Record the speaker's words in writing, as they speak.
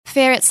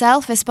Fear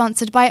itself is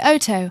sponsored by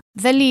Oto,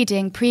 the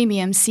leading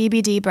premium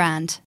CBD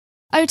brand.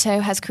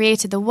 Oto has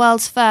created the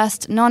world's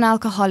first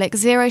non-alcoholic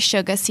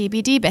zero-sugar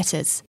CBD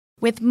bitters.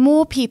 With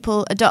more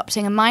people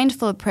adopting a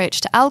mindful approach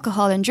to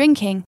alcohol and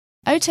drinking,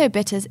 Oto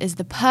Bitters is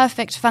the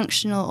perfect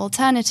functional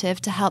alternative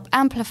to help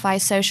amplify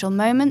social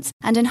moments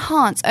and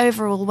enhance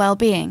overall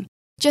well-being.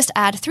 Just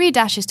add 3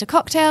 dashes to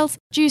cocktails,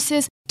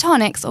 juices,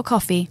 tonics or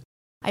coffee.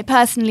 I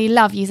personally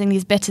love using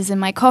these bitters in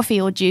my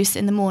coffee or juice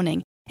in the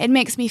morning. It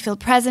makes me feel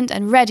present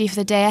and ready for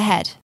the day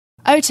ahead.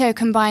 Oto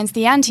combines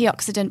the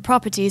antioxidant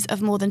properties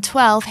of more than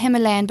 12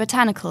 Himalayan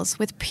botanicals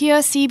with pure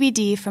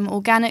CBD from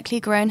organically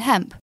grown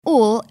hemp,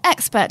 all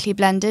expertly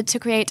blended to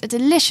create a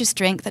delicious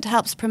drink that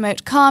helps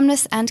promote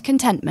calmness and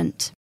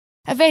contentment.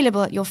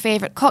 Available at your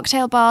favourite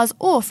cocktail bars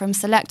or from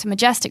select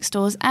Majestic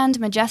stores and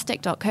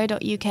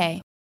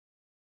majestic.co.uk.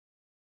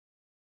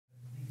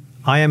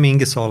 I am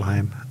Inge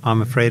Solheim.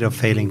 I'm afraid of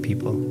failing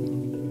people.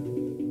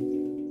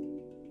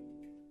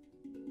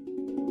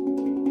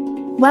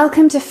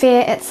 Welcome to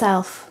Fear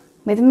Itself,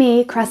 with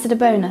me, Cressida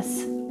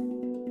Bonus.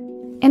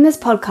 In this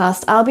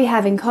podcast, I'll be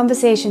having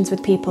conversations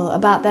with people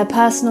about their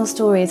personal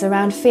stories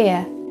around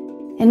fear.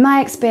 In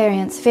my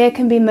experience, fear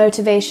can be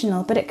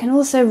motivational, but it can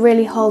also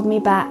really hold me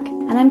back,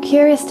 and I'm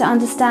curious to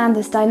understand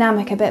this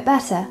dynamic a bit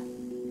better.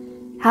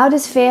 How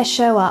does fear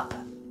show up?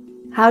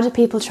 How do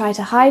people try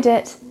to hide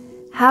it?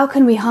 How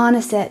can we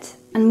harness it?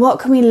 And what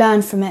can we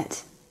learn from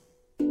it?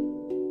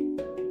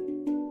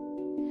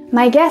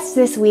 My guest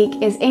this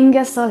week is Inge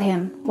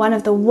Solheim, one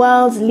of the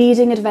world's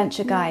leading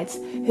adventure guides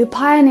who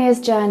pioneers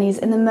journeys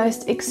in the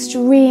most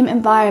extreme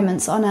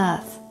environments on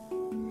Earth.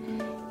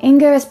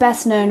 Inge is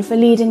best known for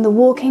leading the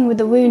Walking with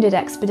the Wounded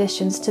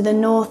expeditions to the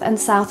North and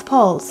South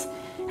Poles,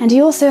 and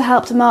he also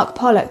helped Mark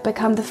Pollock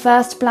become the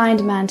first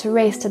blind man to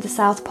race to the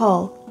South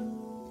Pole.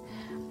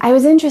 I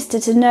was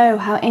interested to know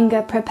how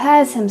Inge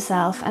prepares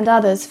himself and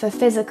others for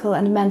physical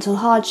and mental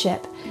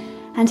hardship,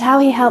 and how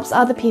he helps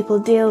other people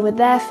deal with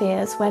their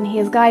fears when he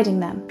is guiding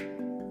them.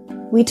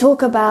 We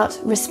talk about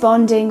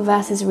responding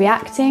versus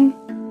reacting,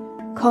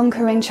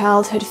 conquering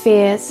childhood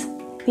fears,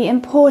 the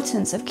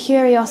importance of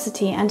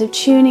curiosity and of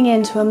tuning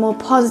into a more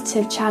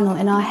positive channel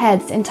in our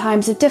heads in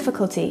times of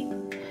difficulty.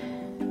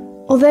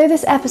 Although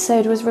this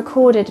episode was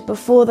recorded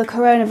before the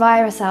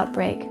coronavirus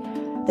outbreak,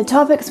 the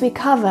topics we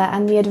cover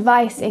and the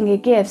advice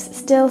Inge gives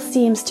still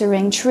seems to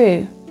ring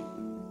true.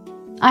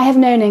 I have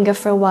known Inge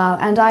for a while,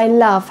 and I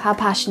love how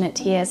passionate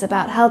he is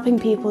about helping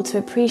people to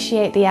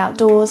appreciate the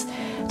outdoors,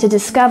 to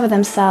discover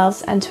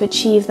themselves and to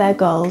achieve their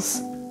goals.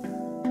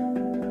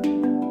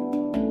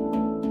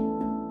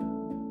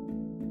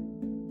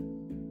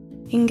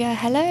 Inge,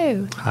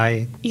 hello.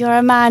 Hi. You're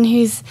a man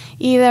who's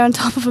either on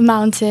top of a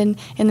mountain,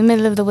 in the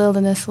middle of the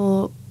wilderness,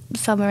 or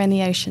somewhere in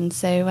the ocean.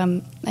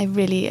 So I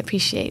really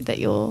appreciate that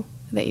you're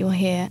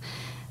here.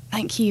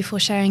 Thank you for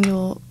sharing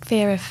your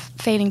fear of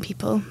failing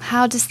people.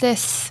 How does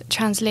this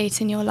translate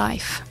in your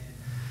life?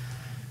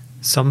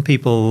 Some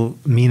people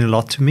mean a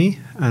lot to me,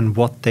 and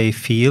what they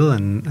feel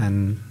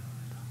and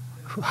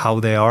how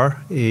they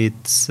are,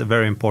 it's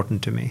very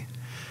important to me.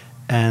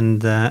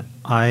 And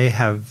I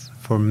have,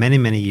 for many,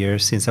 many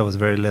years, since I was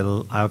very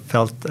little, I've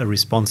felt a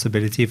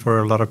responsibility for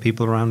a lot of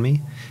people around me.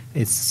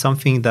 It's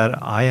something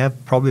that I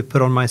have probably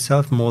put on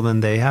myself more than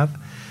they have,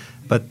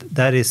 but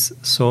that is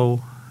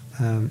so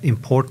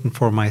important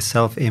for my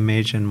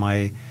self-image and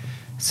my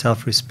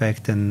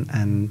self-respect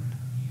and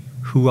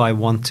who I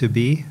want to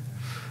be,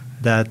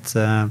 that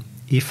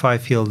if I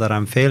feel that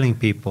I'm failing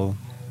people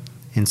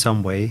in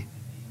some way,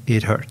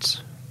 it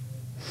hurts.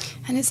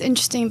 And it's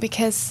interesting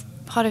because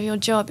part of your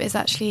job is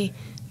actually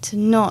to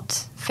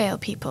not fail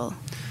people.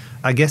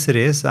 I guess it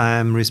is. I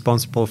am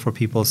responsible for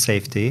people's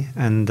safety,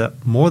 and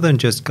more than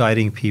just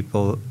guiding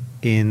people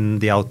in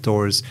the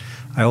outdoors,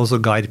 I also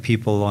guide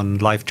people on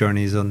life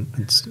journeys, on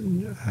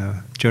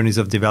journeys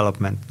of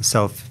development,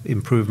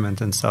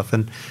 self-improvement and stuff.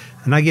 And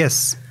I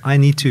guess I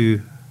need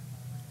to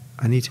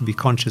be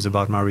conscious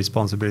about my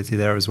responsibility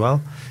there as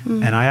well.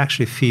 Mm. And I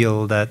actually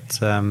feel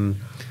that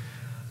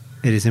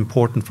it is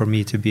important for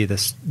me to be the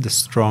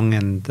strong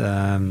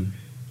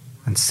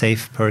and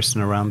safe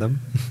person around them.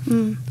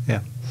 Mm.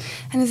 Yeah.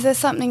 And is there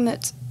something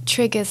that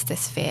triggers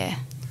this fear?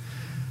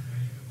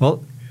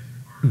 Well,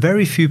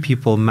 very few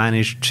people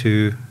manage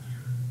to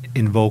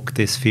invoke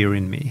this fear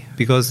in me,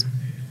 because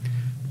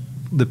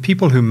the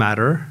people who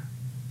matter,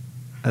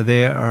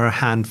 there are a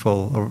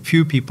handful or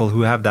few people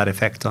who have that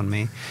effect on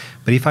me.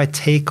 But if I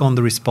take on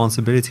the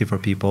responsibility for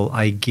people,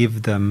 I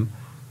give them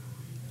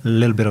a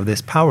little bit of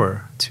this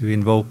power to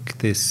invoke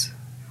this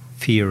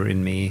fear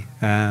in me.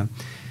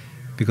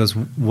 Because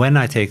when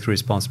I take the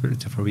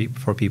responsibility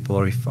for people,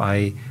 or if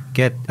I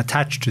get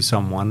attached to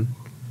someone,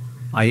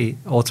 I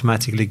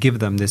automatically give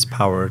them this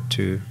power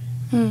to...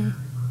 Mm.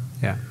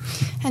 Yeah.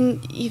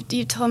 And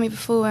you told me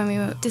before when we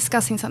were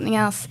discussing something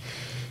else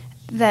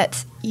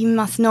that you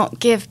must not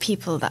give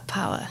people that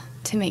power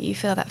to make you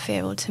feel that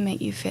fear or to make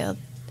you feel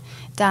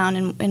down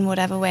in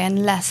whatever way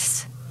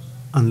unless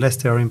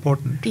they are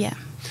important. Yeah.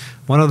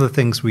 One of the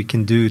things we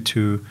can do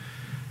to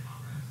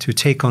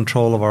take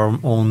control of our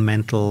own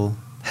mental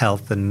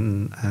health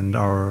and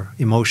our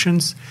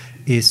emotions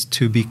is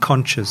to be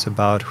conscious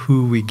about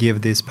who we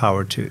give this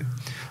power to.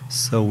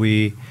 So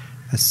we,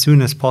 as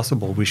soon as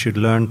possible, we should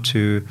learn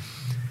to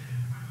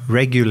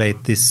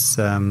regulate this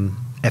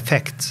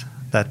effect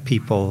that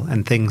people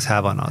and things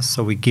have on us.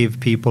 So we give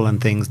people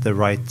and things the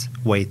right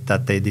weight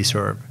that they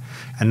deserve.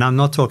 And I'm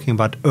not talking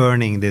about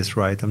earning this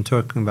right. I'm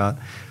talking about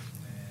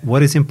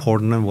what is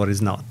important and what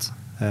is not.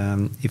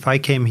 If I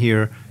came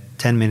here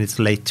 10 minutes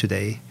late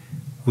today,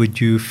 would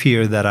you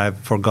fear that I've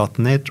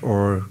forgotten it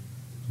or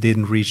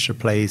didn't reach a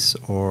place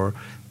or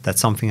that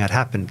something had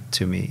happened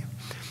to me?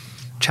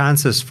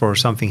 Chances for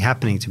something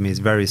happening to me is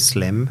very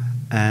slim,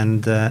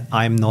 and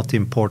I'm not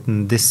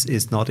important. This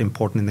is not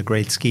important in the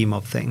great scheme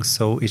of things,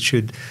 so it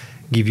should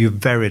give you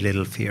very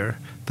little fear.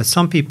 But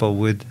some people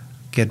would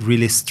get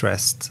really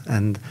stressed,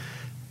 and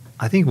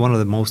I think one of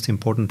the most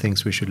important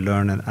things we should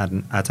learn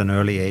at an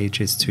early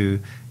age is to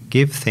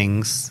give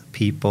things,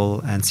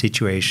 people, and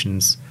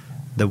situations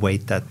the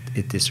weight that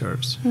it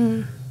deserves.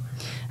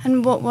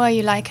 And what were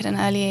you like at an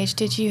early age?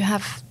 Did you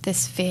have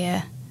this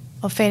fear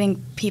of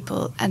failing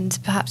people and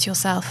perhaps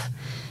yourself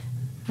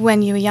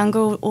when you were younger,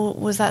 or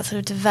was that sort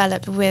of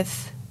developed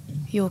with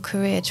your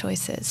career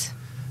choices?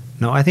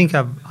 No, I think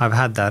I've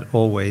had that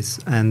always,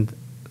 and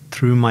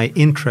through my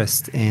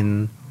interest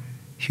in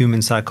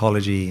human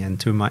psychology and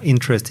through my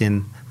interest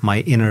in my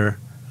inner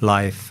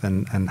life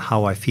and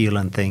how I feel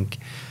and think,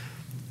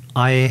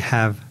 I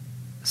have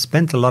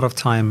spent a lot of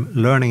time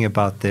learning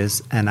about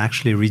this and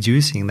actually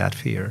reducing that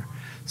fear.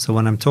 So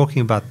when I'm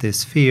talking about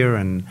this fear,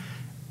 and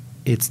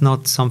it's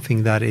not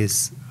something that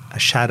is a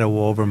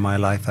shadow over my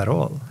life at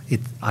all.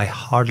 I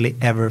hardly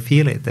ever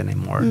feel it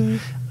anymore.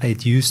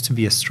 It used to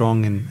be a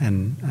strong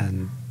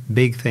and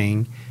big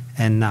thing,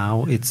 and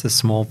now it's a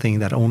small thing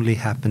that only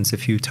happens a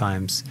few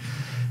times.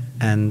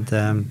 And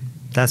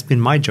that's been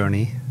my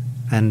journey.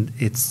 And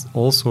it's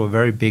also a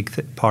very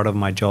big part of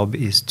my job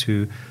is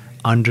to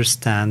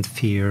understand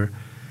fear,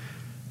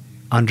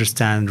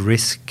 understand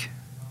risk,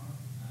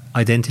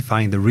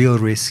 identifying the real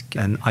risk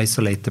and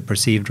isolate the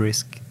perceived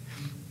risk,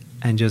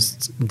 and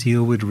just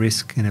deal with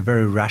risk in a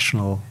very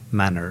rational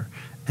manner.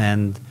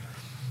 And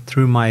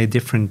through my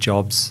different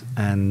jobs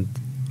and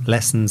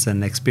lessons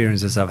and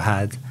experiences I've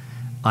had,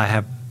 I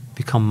have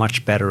become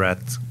much better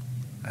at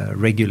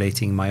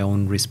regulating my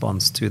own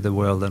response to the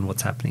world and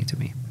what's happening to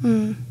me.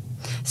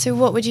 So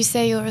what would you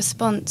say your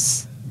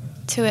response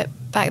to it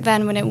back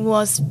then, when it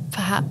was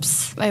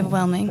perhaps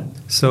overwhelming,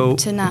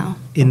 to now?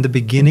 In the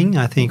beginning,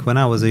 I think when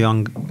I was a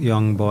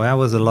young boy,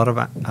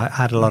 I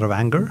had a lot of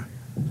anger.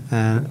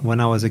 And when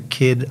I was a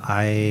kid,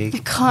 I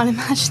can't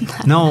imagine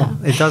that. No, now.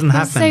 It doesn't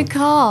happen. It's so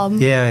calm.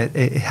 Yeah,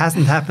 it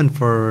hasn't happened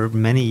for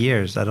many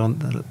years. I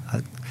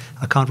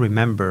can't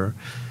remember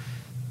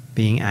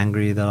being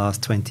angry the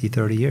last 20,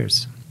 30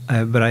 years.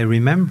 But I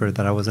remember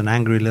that I was an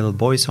angry little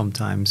boy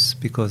sometimes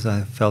because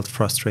I felt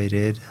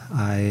frustrated.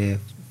 I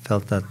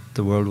felt that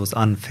the world was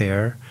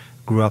unfair.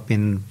 Grew up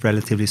in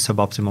relatively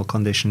suboptimal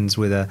conditions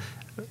with a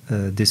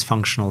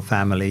dysfunctional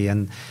family,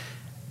 and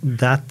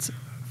that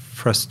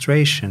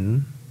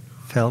frustration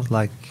felt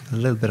like a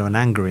little bit of an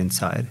anger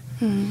inside.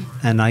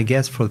 And I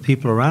guess for the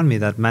people around me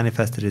that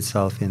manifested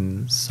itself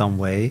in some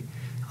way.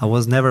 I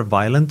was never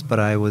violent, but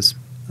I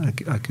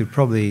could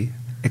probably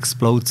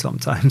explode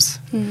sometimes.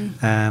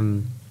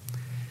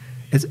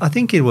 I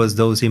think it was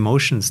those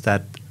emotions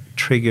that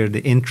triggered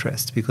the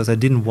interest, because I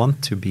didn't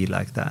want to be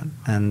like that.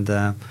 And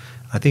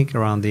I think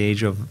around the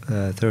age of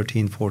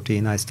 13,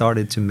 14, I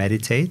started to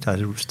meditate.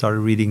 I started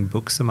reading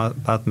books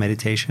about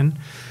meditation.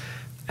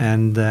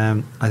 And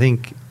I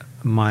think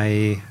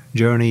my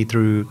journey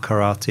through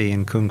karate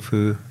and kung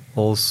fu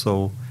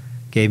also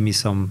gave me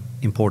some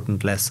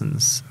important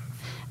lessons.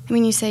 I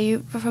mean, you say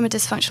you were from a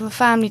dysfunctional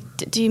family.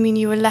 Do you mean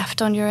you were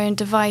left on your own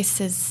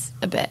devices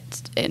a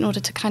bit in order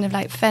to kind of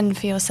like fend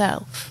for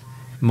yourself?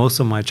 Most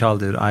of my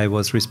childhood, I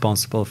was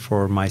responsible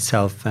for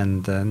myself,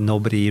 and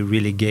nobody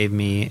really gave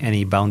me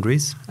any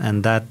boundaries.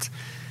 And that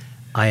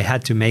I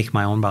had to make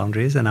my own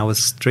boundaries, and I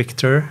was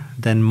stricter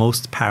than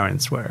most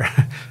parents were.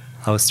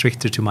 I was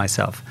stricter to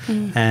myself.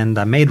 And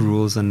I made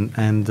rules,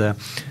 and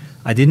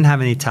I didn't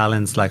have any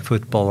talents like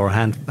football or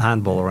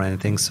handball or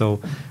anything.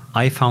 So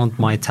I found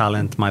my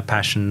talent, my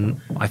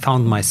passion. I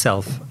found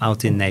myself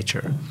out in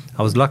nature.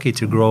 I was lucky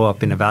to grow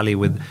up in a valley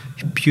with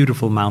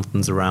beautiful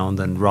mountains around,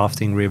 and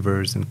rafting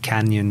rivers and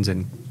canyons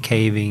and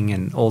caving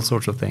and all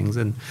sorts of things.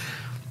 And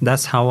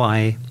that's how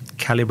I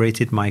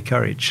calibrated my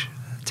courage,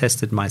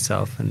 tested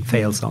myself and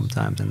failed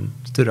sometimes and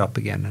stood up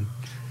again and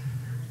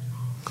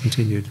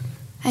continued.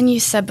 And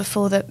you said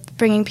before that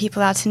bringing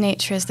people out to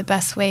nature is the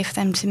best way for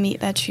them to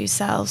meet their true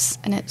selves,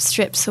 and it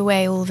strips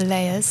away all the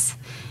layers.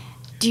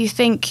 Do you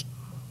think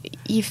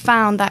you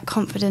found that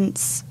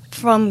confidence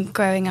from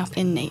growing up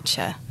in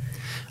nature?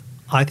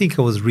 I think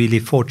I was really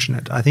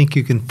fortunate. I think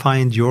you can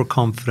find your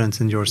confidence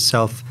in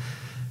yourself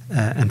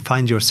and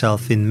find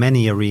yourself in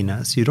many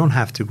arenas. You don't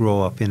have to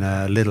grow up in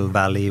a little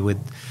valley with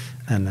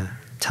a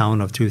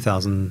town of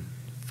 2,500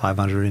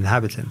 500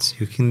 inhabitants.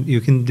 You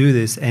can do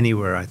this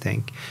anywhere, I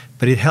think.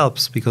 But it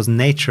helps because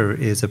nature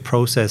is a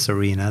process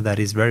arena that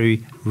is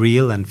very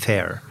real and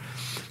fair.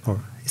 Or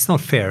it's not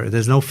fair.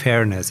 There's no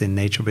fairness in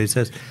nature, but it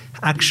says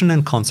action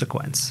and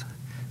consequence.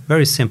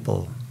 Very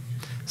simple.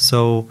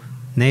 So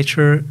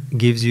nature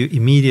gives you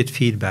immediate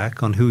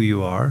feedback on who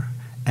you are,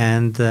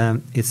 and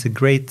it's a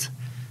great,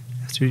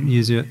 to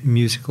use a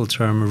musical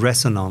term,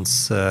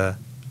 resonance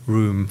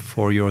room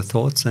for your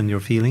thoughts and your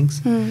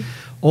feelings.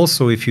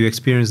 Also, if you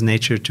experience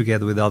nature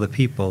together with other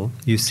people,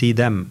 you see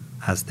them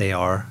as they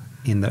are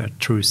in their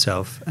true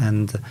self,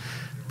 and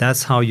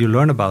that's how you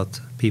learn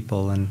about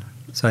people. And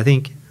so I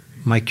think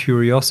my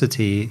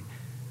curiosity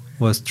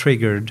was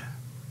triggered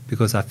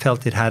because I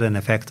felt it had an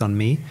effect on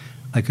me.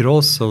 I could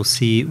also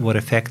see what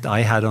effect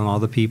I had on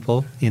other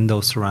people in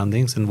those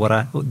surroundings, and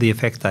the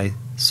effect I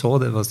saw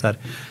that was that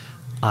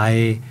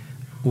I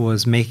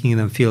was making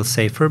them feel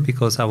safer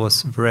because I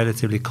was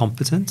relatively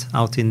competent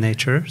out in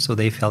nature, so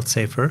they felt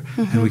safer,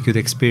 and we could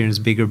experience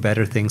bigger,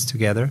 better things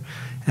together.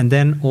 And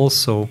then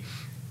also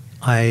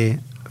I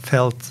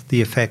felt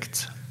the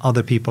effect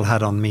other people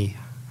had on me.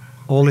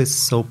 All is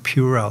so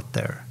pure out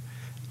there,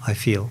 I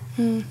feel.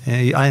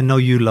 I know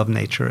you love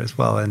nature as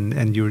well,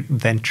 and you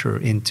venture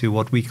into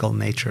what we call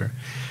nature.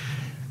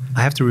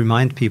 I have to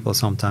remind people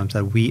sometimes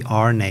that we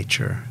are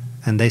nature,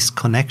 and this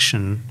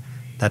connection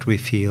that we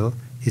feel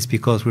is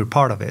because we're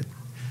part of it.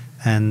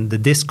 And the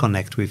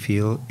disconnect we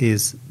feel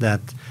is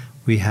that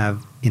we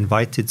have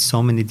invited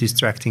so many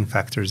distracting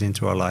factors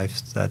into our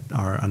lives that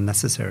are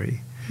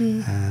unnecessary.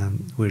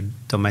 We're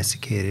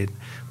domesticated,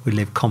 we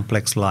live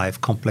complex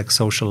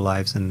social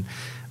lives, and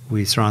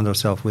we surround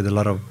ourselves with a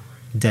lot of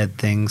dead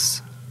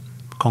things,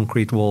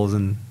 concrete walls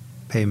and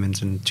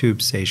pavements and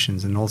tube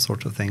stations and all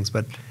sorts of things.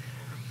 But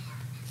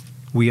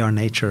we are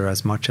nature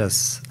as much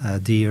as a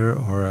deer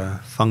or a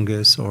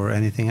fungus or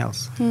anything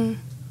else.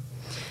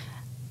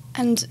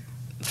 And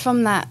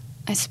from that,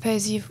 I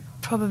suppose you've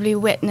probably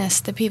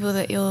witnessed the people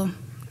that you're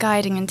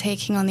guiding and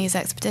taking on these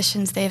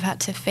expeditions, they've had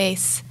to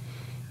face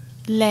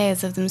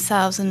layers of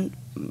themselves, and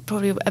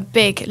probably a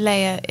big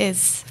layer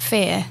is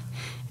fear.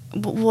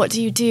 What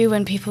do you do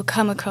when people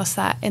come across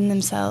that in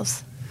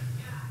themselves?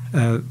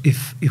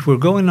 If we're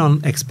going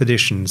on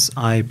expeditions,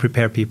 I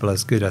prepare people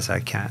as good as I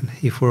can.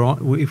 If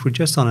we're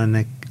just on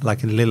a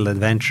little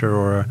adventure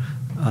or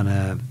on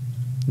a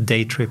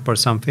day trip or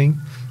something,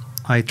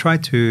 I try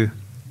to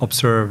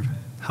observe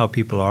how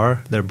people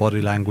are, their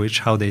body language,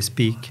 how they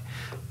speak,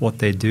 what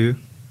they do,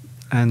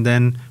 and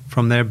then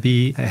from there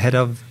be ahead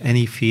of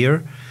any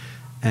fear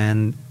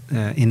and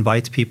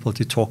invite people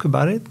to talk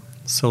about it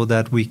so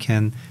that we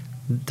can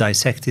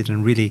dissect it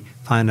and really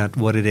find out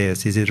what it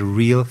is. Is it a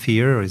real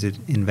fear, or is it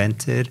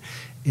invented?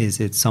 Is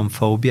it some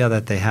phobia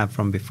that they have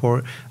from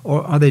before?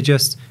 Or are they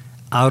just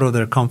out of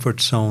their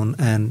comfort zone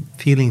and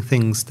feeling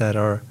things that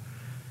are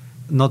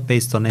not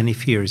based on any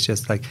fear? It's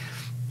just like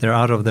they're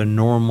out of their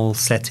normal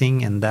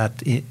setting, and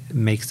that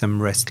makes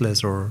them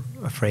restless or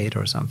afraid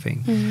or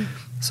something.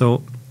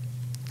 So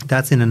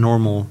that's in a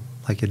normal,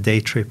 like a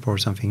day trip or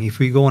something. If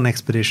we go on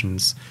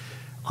expeditions,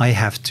 I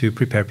have to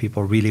prepare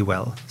people really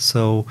well.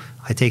 So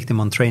I take them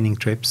on training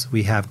trips.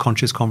 We have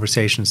conscious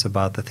conversations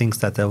about the things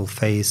that they will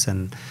face,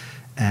 and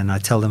I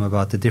tell them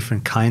about the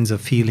different kinds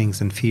of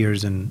feelings and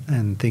fears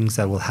and things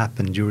that will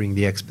happen during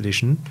the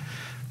expedition.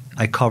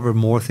 I cover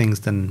more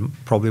things than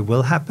probably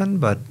will happen,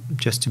 but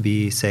just to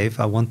be safe,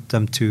 I want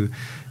them to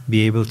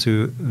be able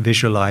to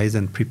visualize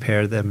and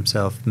prepare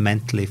themselves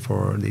mentally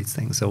for these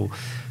things. So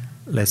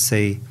let's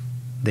say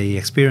they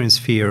experience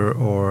fear,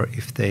 or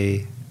if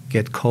they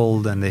get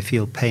cold and they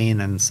feel pain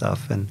and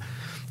stuff,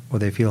 or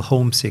they feel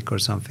homesick or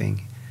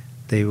something,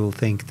 they will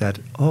think that,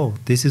 oh,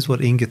 this is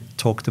what Inge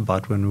talked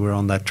about when we were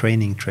on that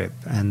training trip,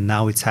 and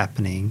now it's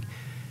happening.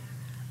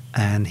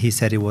 And he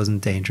said it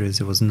wasn't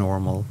dangerous, it was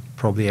normal.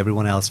 Probably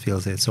everyone else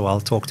feels it, so I'll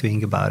talk to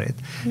Inge about it.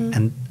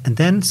 And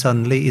then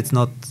suddenly it's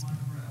not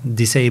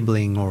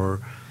disabling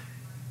or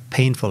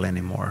painful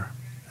anymore.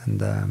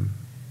 And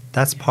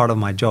that's part of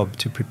my job,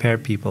 to prepare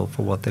people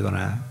for what they're going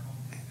to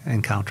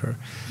encounter.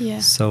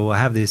 So I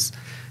have this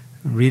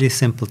really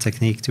simple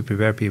technique to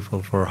prepare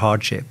people for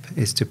hardship,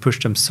 is to push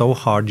them so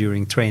hard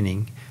during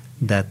training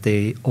that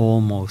they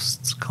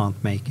almost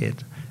can't make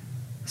it.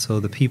 So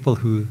the people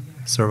who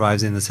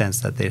survives in the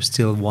sense that they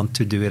still want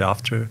to do it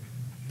after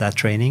that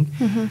training,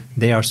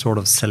 they are sort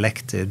of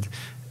selected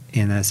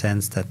in a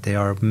sense that they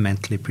are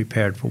mentally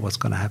prepared for what's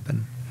going to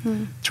happen.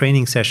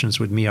 Training sessions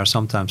with me are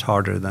sometimes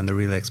harder than the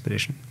real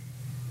expedition.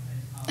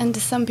 And do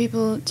some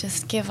people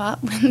just give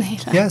up when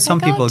they some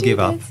people give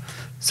up.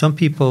 Some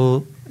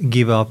people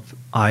give up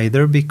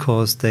either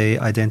because they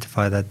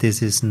identify that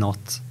this is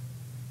not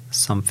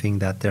something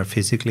that they're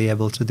physically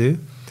able to do,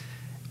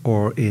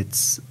 or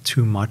it's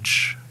too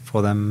much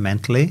for them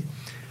mentally.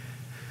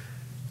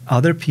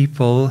 Other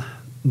people,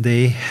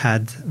 they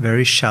had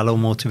very shallow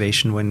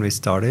motivation when we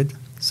started,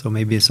 so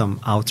maybe some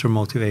outer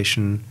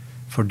motivation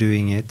for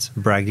doing it,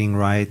 bragging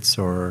rights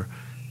or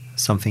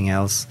something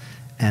else,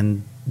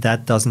 and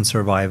that doesn't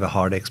survive a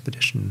hard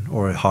expedition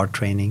or a hard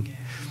training.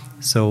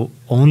 So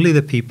only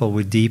the people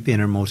with deep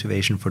inner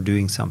motivation for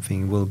doing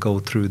something will go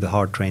through the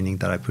hard training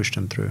that I push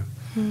them through.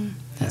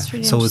 That's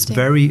really so it's interesting.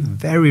 very,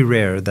 very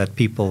rare that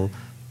people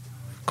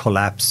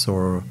collapse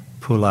or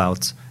pull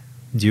out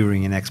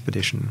during an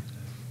expedition.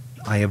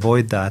 I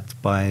avoid that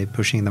by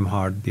pushing them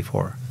hard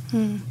before.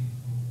 And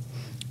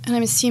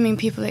I'm assuming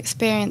people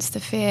experience the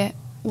fear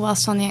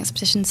whilst on the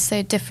expedition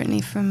so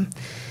differently from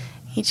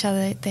each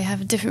other. They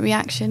have a different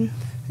reaction.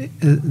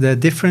 There are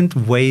different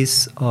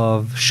ways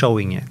of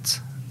showing it,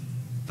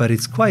 but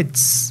it's quite.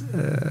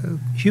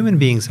 Human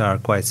beings are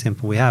quite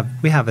simple. We have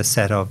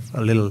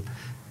a little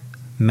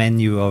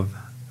menu of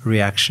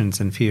reactions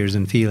and fears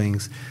and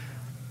feelings.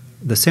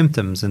 The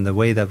symptoms and the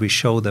way that we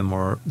show them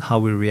or how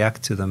we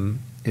react to them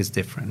is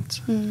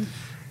different.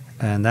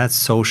 And that's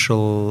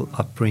social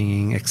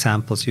upbringing,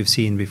 examples you've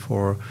seen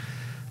before,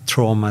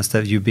 traumas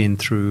that you've been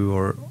through,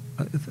 or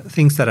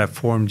things that have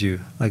formed you.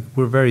 Like,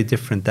 we're very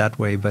different that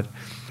way, but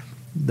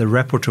the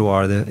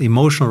repertoire, the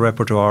emotional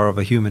repertoire of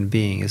a human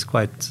being is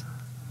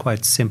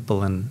quite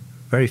simple and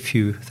very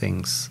few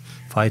things.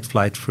 Fight,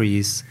 flight,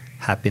 freeze,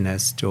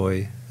 happiness,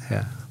 joy.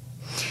 Yeah.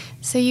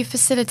 So you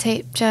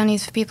facilitate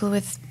journeys for people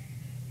with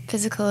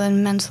physical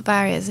and mental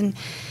barriers, and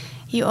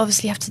you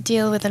obviously have to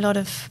deal with a lot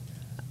of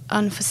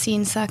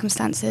unforeseen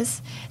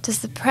circumstances. Does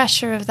the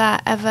pressure of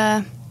that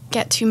ever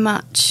get too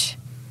much?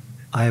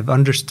 I've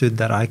understood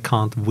that I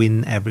can't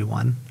win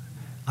everyone.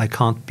 I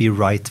can't be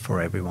right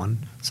for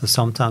everyone. So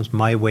sometimes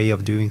my way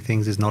of doing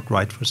things is not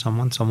right for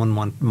someone.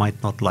 Someone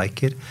might not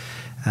like it.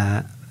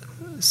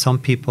 Some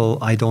people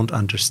I don't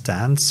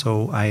understand,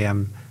 so I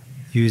am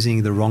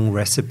using the wrong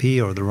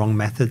recipe or the wrong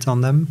methods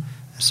on them.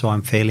 So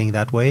I'm failing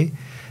that way.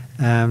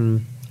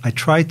 I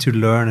try to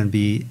learn and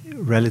be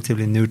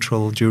relatively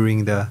neutral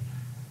during the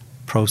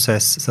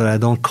process so that I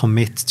don't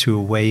commit to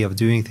a way of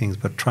doing things,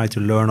 but try to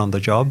learn on the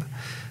job.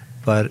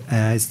 But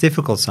it's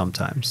difficult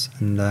sometimes.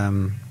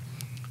 And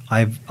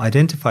I've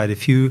identified a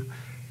few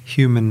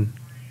human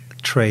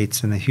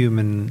traits and the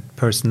human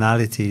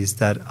personalities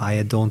that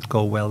I don't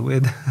go well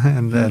with.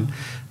 And then,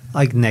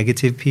 like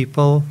negative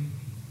people,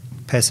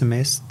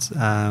 pessimists,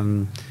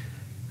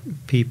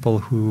 people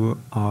who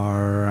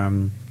are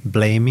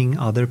blaming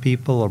other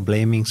people or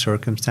blaming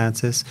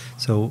circumstances.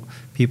 So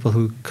people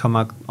who come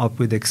up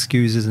with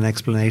excuses and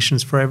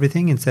explanations for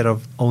everything instead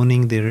of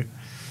owning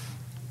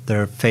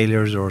their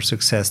failures or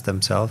success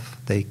themselves.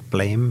 They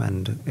blame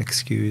and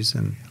excuse,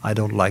 and I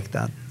don't like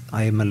that.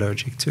 I am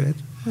allergic to it.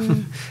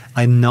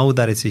 I know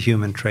that it's a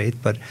human trait,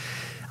 but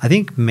I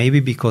think maybe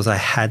because I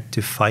had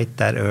to fight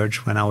that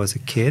urge when I was a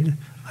kid,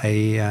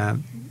 I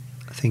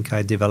think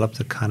I developed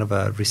a kind of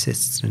a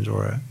resistance,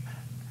 or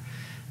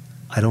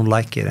I don't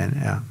like it.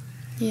 And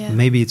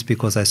maybe it's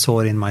because I saw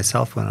it in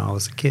myself when I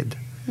was a kid.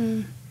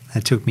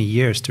 It took me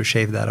years to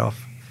shave that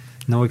off.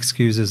 No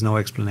excuses, no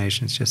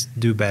explanations, just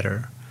do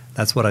better.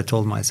 That's what I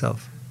told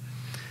myself.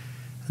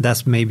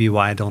 That's maybe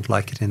why I don't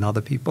like it in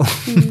other people.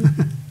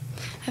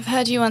 I've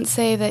heard you once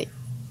say that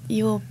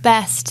your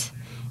best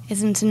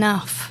isn't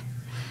enough.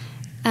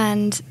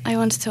 And I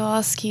wanted to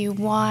ask you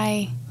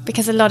why,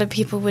 because a lot of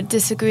people would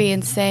disagree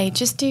and say,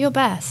 just do your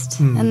best.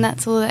 And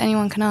that's all that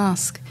anyone can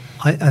ask.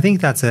 I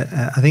think that's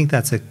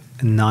a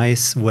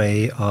nice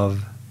way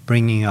of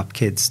bringing up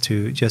kids,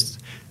 to just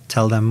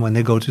tell them when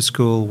they go to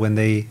school, when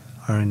they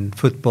are in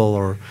football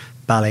or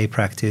ballet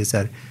practice,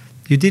 that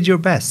you did your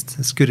best.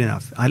 It's good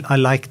enough. I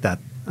like that.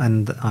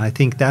 And I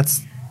think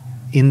that's,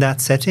 in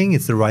that setting,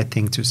 it's the right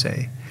thing to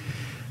say.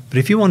 But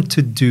if you want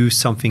to do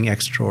something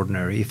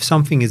extraordinary, if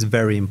something is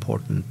very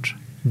important,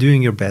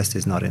 doing your best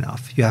is not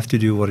enough. You have to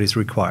do what is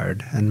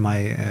required. And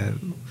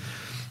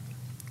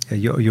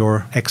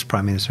your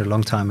ex-prime minister a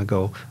long time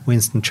ago,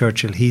 Winston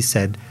Churchill, he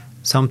said,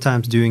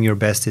 sometimes doing your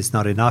best is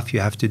not enough. You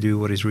have to do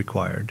what is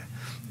required.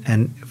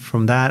 And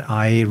from that,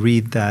 I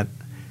read that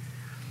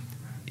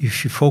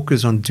if you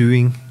focus on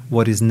doing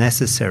what is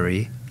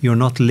necessary, you're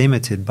not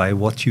limited by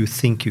what you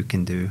think you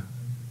can do.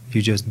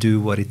 You just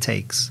do what it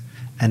takes.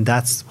 And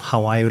that's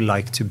how I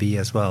like to be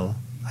as well.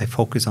 I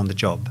focus on the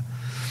job.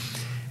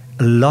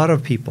 A lot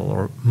of people,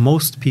 or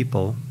most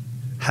people,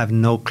 have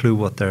no clue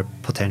what their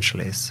potential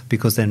is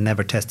because they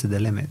never tested the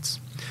limits.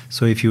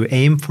 So if you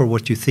aim for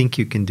what you think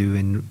you can do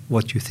and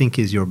what you think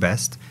is your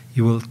best,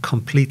 you will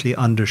completely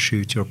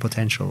undershoot your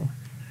potential.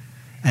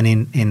 And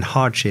in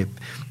hardship,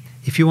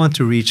 if you want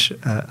to reach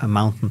a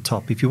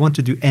mountaintop, if you want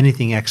to do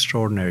anything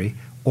extraordinary,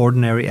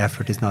 ordinary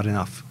effort is not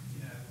enough.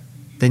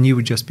 Then you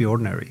would just be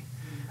ordinary.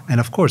 And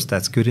of course,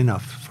 that's good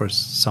enough for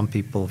some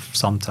people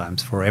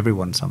sometimes, for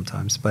everyone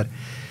sometimes, but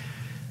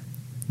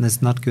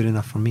that's not good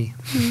enough for me.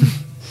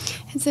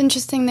 It's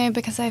interesting, though,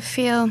 because I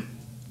feel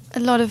a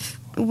lot of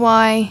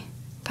why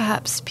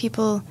perhaps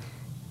people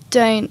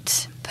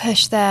don't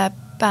push their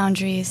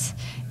boundaries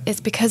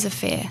is because of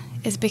fear,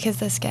 is because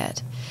they're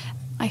scared.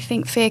 I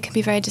think fear can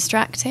be very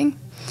distracting,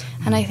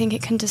 and I think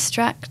it can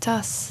distract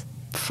us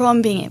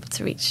from being able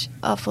to reach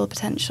our full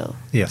potential.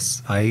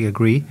 Yes, I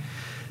agree.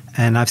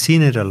 And I've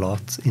seen it a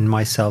lot in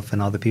myself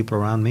and other people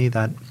around me,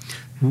 that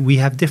we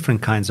have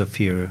different kinds of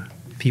fear.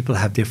 People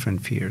have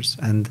different fears.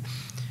 And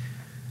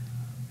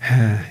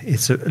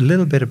it's a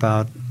little bit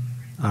about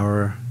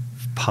our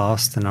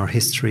past and our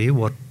history,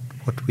 what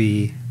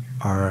we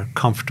are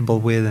comfortable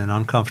with and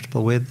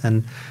uncomfortable with.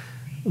 And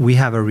we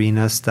have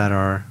arenas that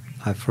are,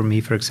 for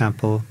me, for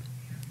example,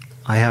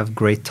 I have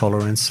great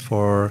tolerance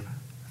for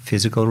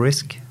physical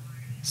risk.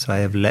 So I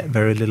have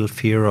very little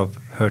fear of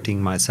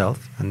hurting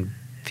myself and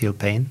feel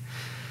pain.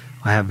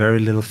 I have very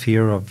little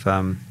fear of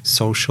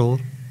social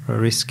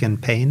risk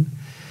and pain.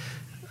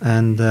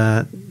 And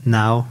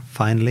now,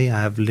 finally,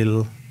 I have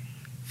little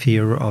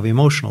fear of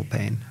emotional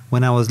pain.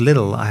 When I was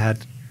little, I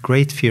had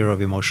great fear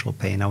of emotional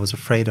pain. I was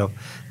afraid of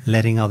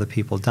letting other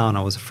people down.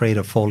 I was afraid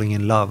of falling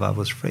in love. I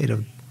was afraid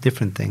of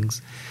different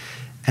things.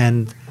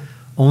 And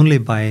only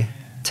by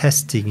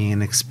testing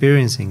and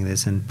experiencing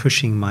this and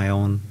pushing my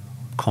own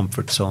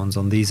comfort zones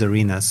on these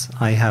arenas,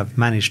 I have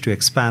managed to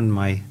expand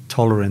my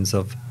tolerance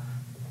of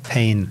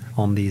pain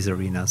on these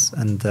arenas.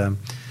 And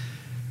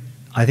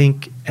I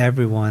think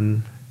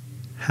everyone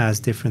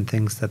has different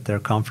things that they're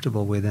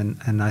comfortable with.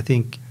 And I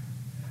think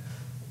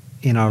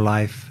in our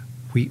life,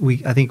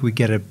 I think we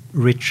get a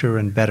richer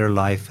and better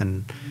life,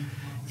 and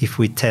if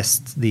we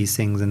test these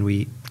things and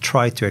we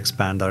try to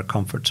expand our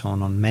comfort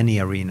zone on many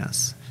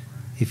arenas.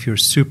 If you're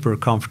super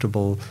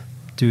comfortable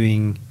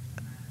doing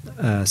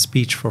a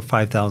speech for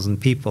 5,000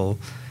 people,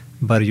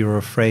 but you're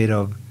afraid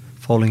of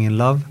falling in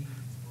love,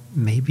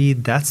 maybe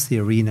that's the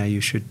arena you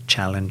should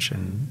challenge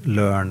and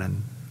learn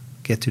and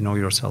get to know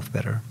yourself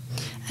better.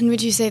 And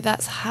would you say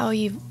that's how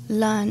you've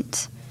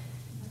learnt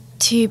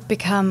to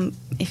become,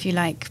 if you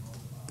like,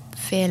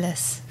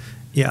 fearless?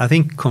 Yeah, I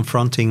think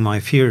confronting my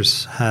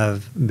fears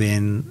have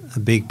been a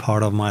big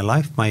part of my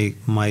life.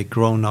 My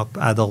grown-up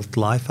adult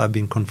life, I've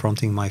been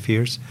confronting my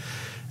fears.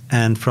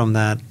 And from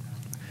that,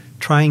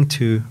 trying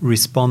to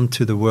respond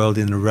to the world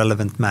in a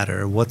relevant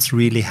manner, what's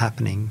really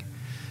happening,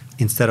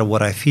 instead of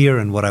what I fear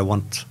and what I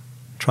want.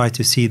 Try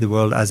to see the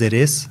world as it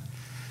is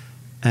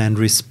and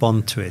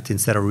respond to it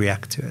instead of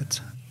react to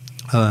it.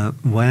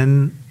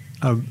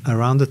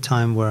 Around the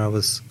time where I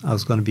was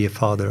going to be a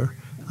father,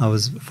 I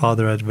was a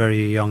father at a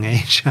very young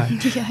age.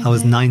 I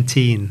was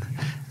 19.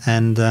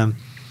 And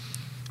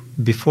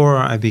before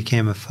I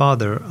became a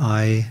father,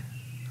 I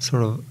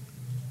sort of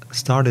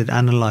started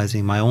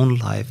analyzing my own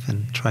life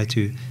and try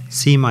to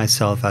see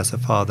myself as a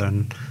father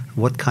and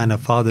what kind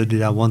of father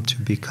did I want to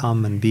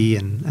become and be,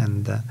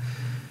 and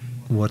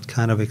what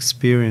kind of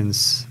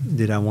experience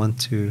did I want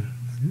to,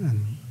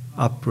 and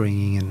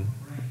upbringing, and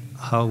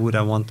how would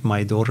I want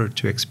my daughter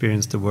to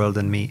experience the world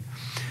and me.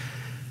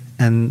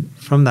 And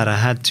from that I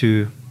had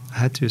to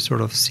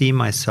sort of see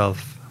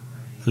myself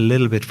a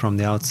little bit from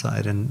the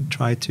outside and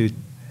try to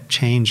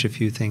change a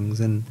few things.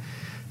 And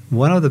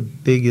one of the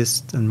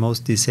biggest and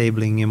most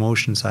disabling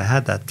emotions I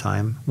had that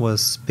time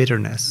was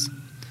bitterness.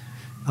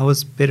 I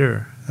was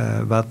bitter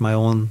about my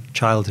own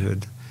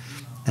childhood,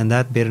 and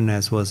that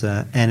bitterness was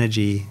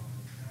energy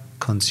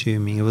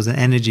consuming. It was an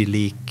energy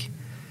leak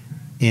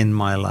in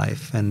my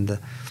life. And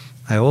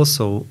I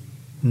also,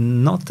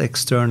 not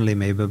externally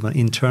maybe, but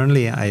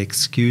internally, I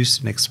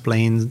excused and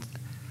explained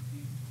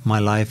my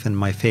life and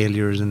my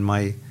failures and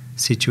my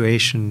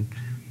situation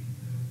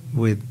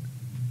with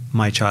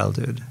my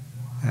childhood.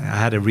 I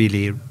had a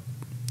really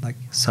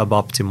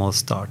suboptimal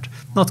start,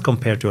 not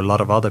compared to a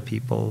lot of other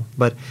people,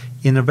 but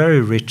in a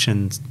very rich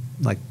and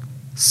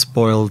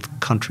spoiled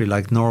country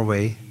like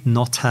Norway,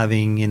 not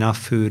having enough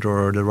food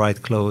or the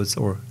right clothes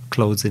or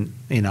clothes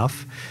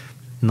enough,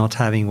 not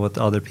having what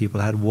other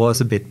people had, was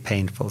a bit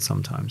painful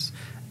sometimes.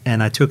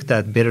 And I took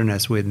that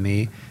bitterness with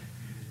me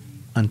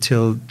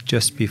until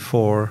just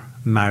before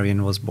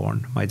Marion was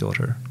born, my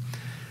daughter.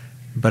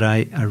 But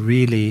I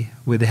really,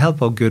 with the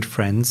help of good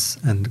friends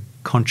and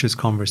conscious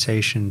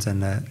conversations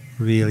and a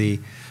really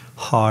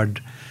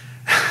hard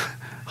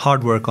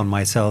work on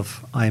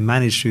myself, I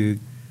managed to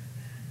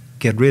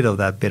get rid of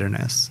that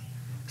bitterness.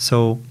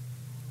 So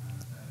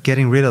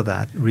getting rid of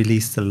that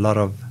released a lot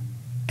of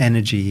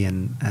energy,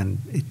 and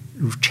it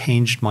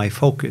changed my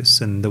focus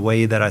and the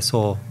way that I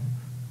saw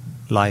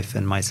life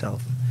and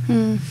myself.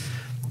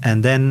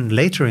 And then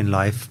later in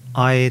life,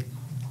 I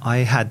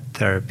had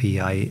therapy.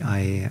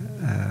 I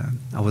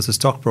was a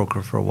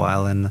stockbroker for a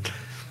while, and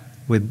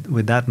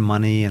with that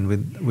money and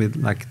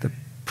with the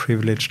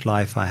privileged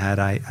life I had,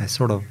 I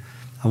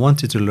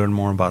wanted to learn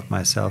more about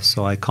myself.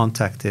 So I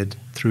contacted,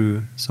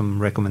 through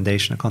some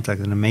recommendation,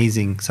 an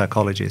amazing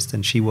psychologist,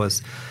 and she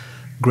was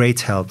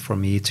great help for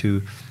me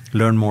to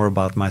learn more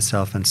about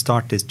myself and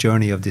start this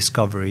journey of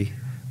discovery,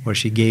 where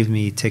she gave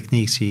me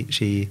techniques.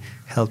 She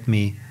helped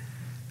me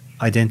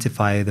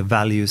identify the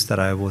values that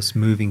I was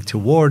moving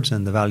towards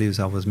and the values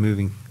I was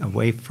moving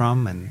away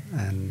from,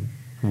 and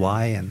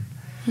why. And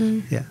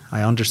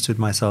I understood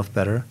myself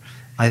better.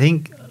 I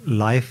think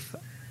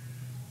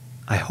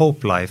I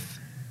hope life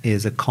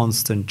is a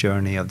constant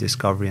journey of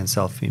discovery and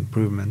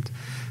self-improvement.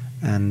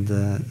 And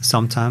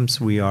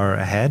sometimes we are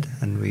ahead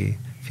and we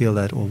feel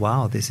that, oh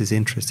wow, this is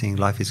interesting,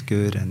 life is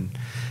good, and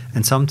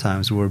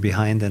sometimes we're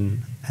behind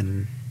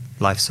and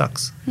life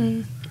sucks.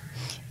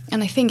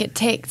 And I think it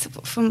takes,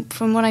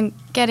 from what I'm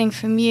getting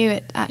from you,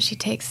 it actually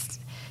takes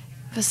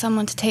for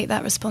someone to take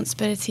that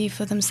responsibility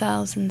for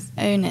themselves and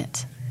own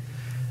it?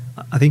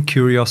 I think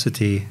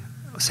curiosity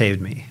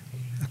saved me.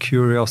 A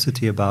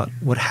curiosity about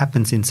what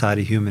happens inside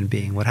a human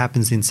being, what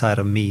happens inside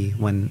of me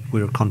when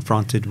we're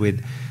confronted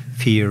with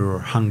fear or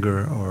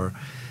hunger or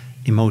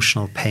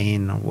emotional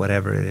pain or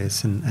whatever it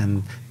is.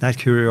 And that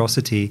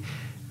curiosity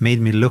made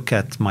me look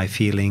at my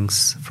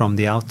feelings from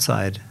the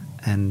outside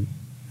and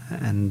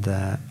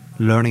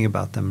learning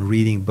about them,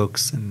 reading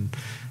books and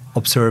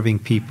observing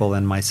people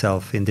and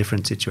myself in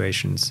different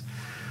situations.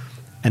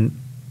 And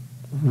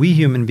we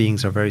human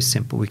beings are very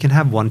simple. We can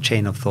have one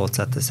chain of thoughts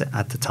at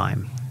the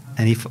time.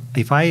 And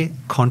if I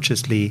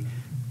consciously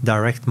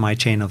direct my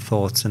chain of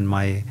thoughts and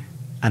my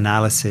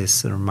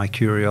analysis or my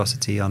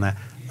curiosity on a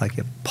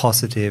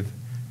positive,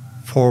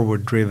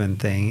 forward-driven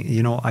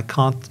thing,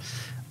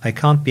 I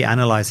can't be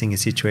analyzing a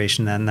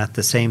situation and at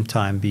the same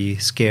time be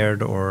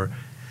scared or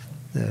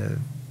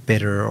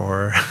bitter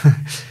or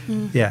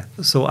yeah.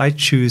 So I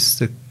choose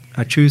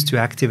to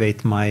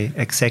activate my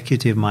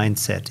executive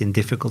mindset in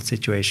difficult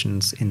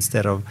situations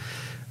instead of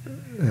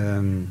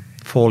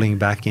falling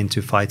back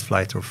into fight,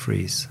 flight, or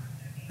freeze.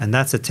 And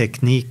that's a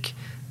technique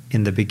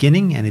in the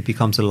beginning, and it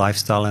becomes a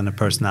lifestyle and a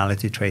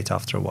personality trait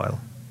after a while.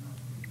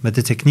 But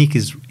the technique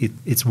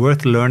it's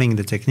worth learning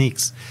the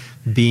techniques,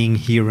 being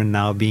here and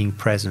now, being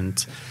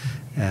present,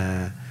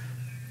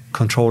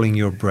 controlling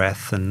your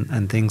breath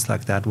and things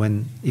like that.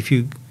 If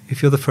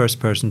you're the first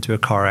person to a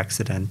car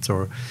accident,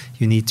 or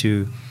you need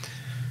to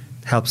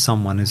help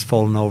someone who's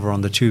fallen over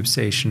on the tube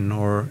station,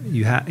 or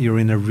you're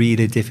in a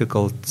really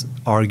difficult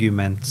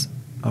argument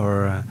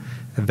or a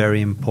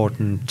very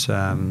important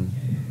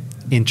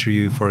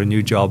interview for a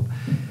new job,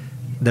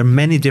 there are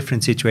many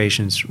different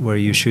situations where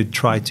you should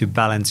try to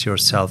balance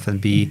yourself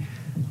and be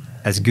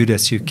as good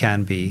as you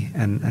can be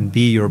and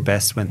be your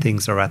best when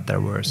things are at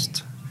their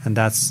worst. And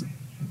that's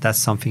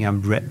something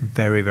I'm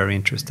very, very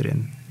interested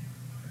in.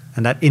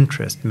 And that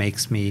interest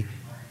makes me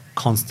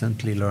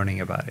constantly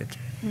learning about it.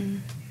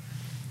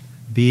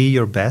 Be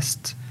your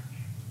best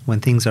when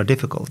things are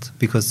difficult,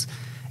 because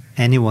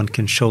anyone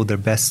can show their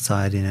best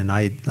side in a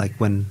night, like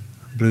when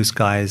blue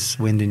skies,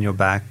 wind in your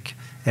back,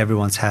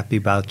 everyone's happy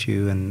about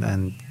you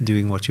and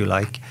doing what you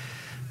like.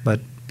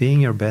 But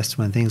being your best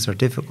when things are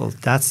difficult,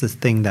 that's the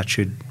thing that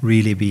should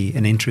really be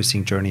an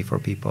interesting journey for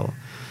people.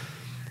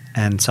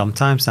 And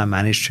sometimes I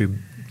manage to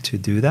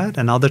do that,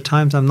 and other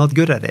times I'm not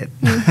good at it.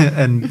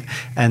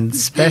 and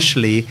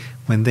especially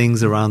when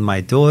things around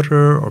my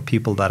daughter or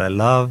people that I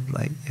love,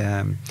 like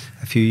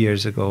a few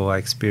years ago I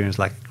experienced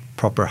like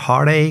proper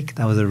heartache.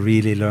 That was a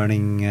really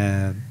learning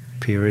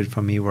period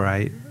for me, where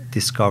I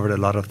discovered a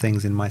lot of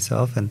things in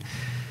myself. And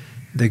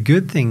the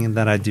good thing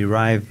that I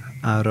derive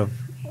out of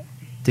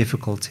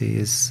difficulty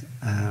is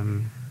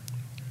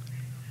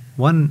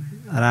one,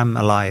 that I'm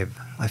alive.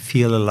 I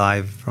feel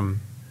alive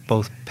from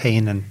both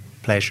pain and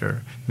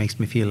pleasure. It makes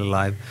me feel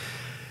alive.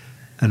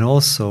 And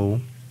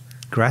also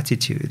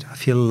gratitude. I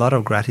feel a lot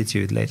of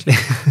gratitude lately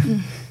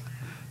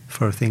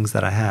for things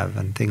that I have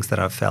and things that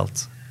I've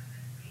felt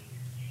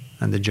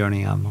and the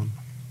journey I'm on.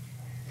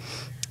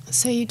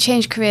 So you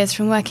changed careers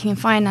from working in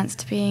finance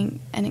to being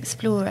an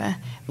explorer.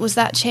 Was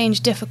that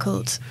change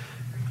difficult?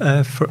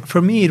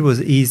 For me, it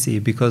was easy,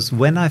 because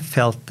when I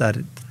felt that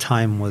the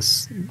time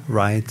was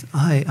right,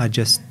 I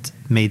just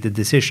made the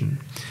decision.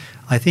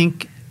 I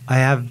think I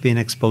have been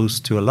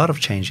exposed to a lot of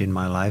change in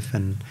my life,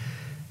 and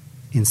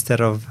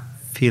instead of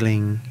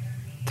feeling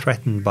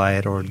threatened by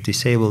it or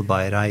disabled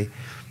by it,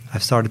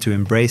 I've started to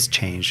embrace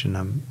change,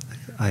 and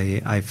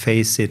I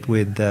face it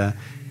with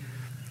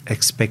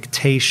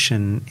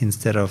expectation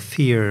instead of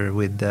fear,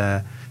 with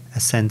a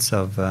sense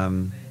of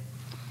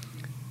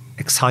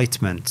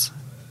excitement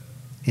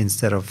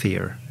instead of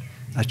fear.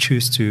 I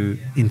choose to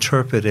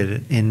interpret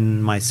it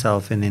in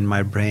myself and in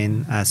my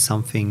brain as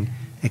something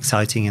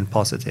exciting and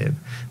positive.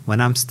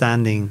 When I'm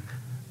standing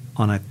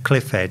on a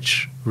cliff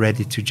edge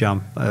ready to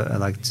jump,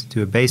 like to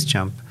do a base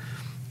jump,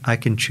 I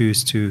can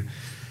choose to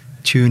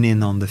tune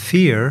in on the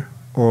fear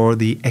or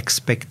the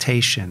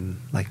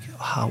expectation, like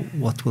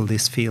what will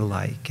this feel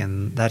like,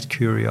 and that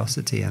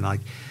curiosity and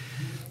like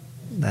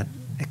that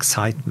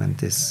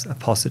excitement is a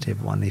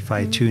positive one. If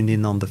I tuned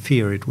in on the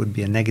fear, it would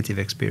be a negative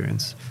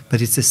experience.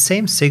 But it's the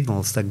same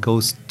signals that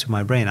goes to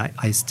my brain.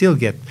 I still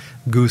get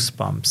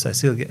goosebumps. I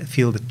still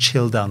feel the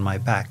chill down my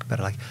back. But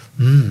like,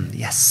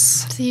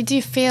 yes. So you do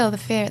feel the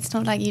fear. It's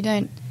not like you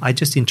don't. I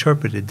just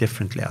interpret it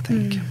differently, I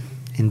think,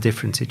 in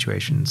different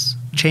situations.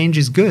 Change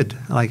is good.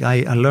 Like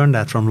I learned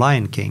that from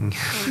Lion King.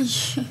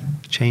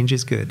 Change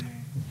is good.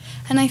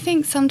 And I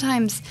think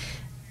sometimes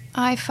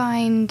I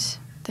find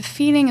the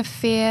feeling of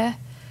fear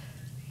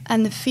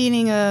and the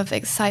feeling of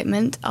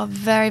excitement are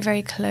very,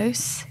 very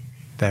close.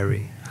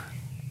 Very.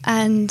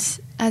 And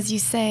as you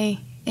say,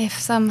 if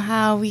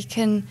somehow we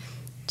can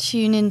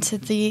tune into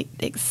the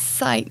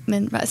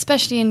excitement,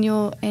 especially in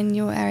your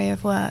area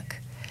of work.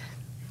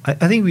 I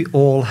think we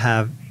all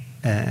have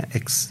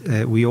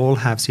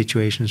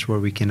situations where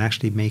we can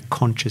actually make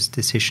conscious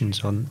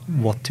decisions on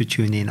what to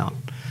tune in on.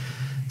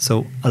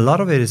 So a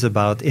lot of it is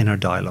about inner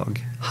dialogue.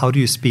 how do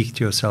you speak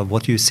to yourself?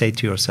 What do you say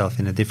to yourself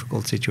in a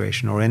difficult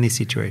situation or any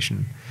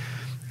situation?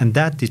 And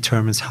that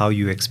determines how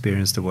you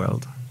experience the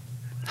world,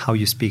 how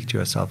you speak to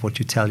yourself, what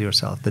you tell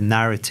yourself, the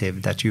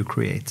narrative that you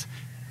create.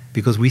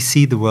 Because we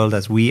see the world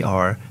as we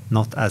are,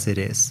 not as it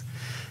is.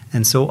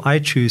 And so I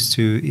choose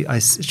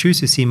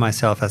to see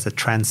myself as a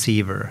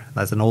transceiver.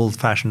 That's an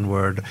old-fashioned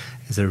word.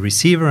 It's a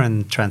receiver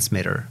and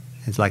transmitter.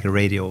 It's like a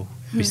radio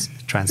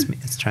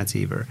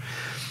transceiver.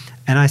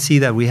 And I see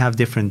that we have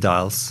different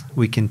dials.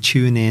 We can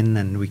tune in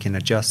and we can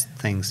adjust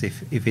things.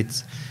 If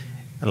it's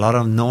a lot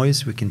of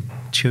noise, we can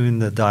tune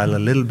the dial a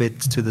little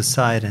bit to the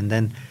side and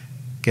then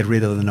get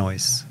rid of the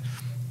noise.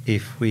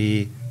 If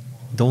we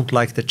don't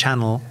like the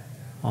channel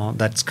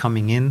that's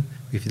coming in,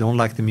 if you don't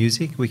like the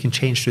music, we can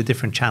change to a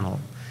different channel.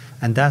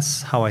 And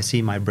that's how I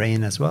see my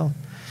brain as well.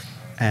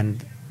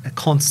 And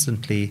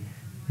constantly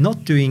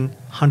not doing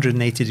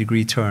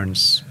 180-degree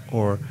turns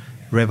or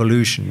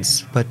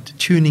revolutions, but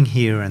tuning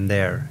here and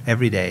there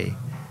every day,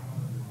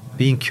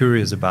 being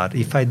curious about,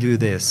 if I do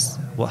this,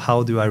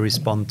 how do I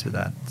respond to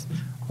that?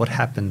 What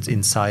happens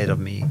inside of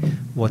me?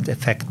 What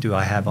effect do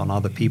I have on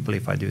other people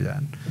if I do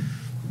that?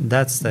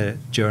 That's the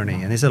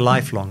journey, and it's a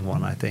lifelong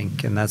one, I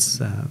think. And that's,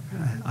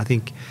 I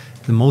think,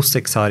 the most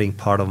exciting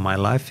part of my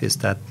life is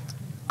that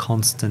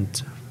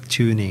constant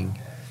tuning.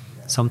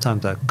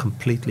 Sometimes I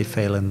completely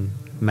fail and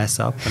mess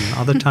up, and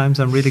other times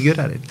I'm really good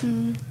at it.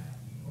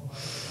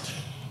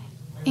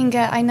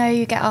 Inga, I know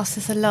you get asked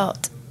this a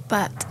lot,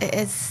 but it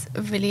is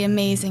a really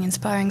amazing,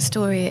 inspiring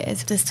story. It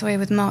is the story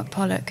with Mark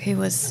Pollock, who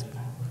was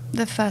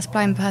the first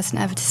blind person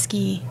ever to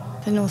ski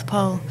the North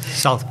Pole.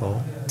 South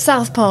Pole.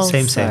 South Pole,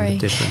 Same, sorry.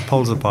 different.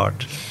 Poles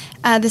apart.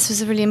 This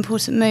was a really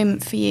important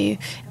moment for you,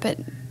 but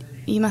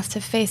you must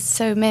have faced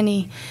so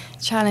many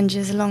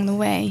challenges along the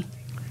way.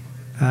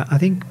 I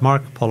think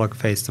Mark Pollock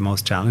faced the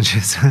most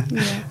challenges.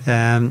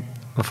 Yeah.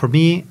 For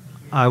me,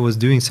 I was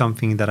doing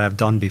something that I've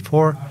done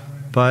before,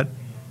 but,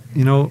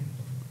 you know,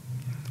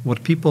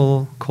 what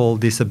people call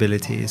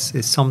disabilities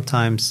is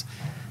sometimes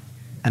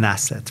an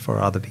asset for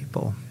other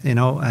people, you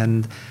know.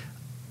 And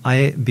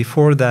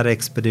before that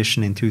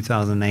expedition in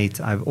 2008,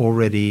 I've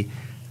already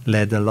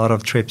led a lot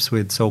of trips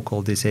with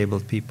so-called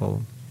disabled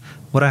people.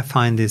 What I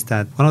find is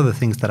that one of the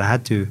things that I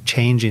had to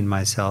change in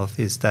myself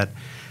is that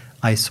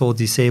I saw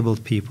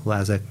disabled people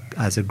as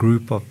a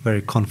group of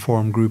very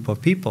conformed group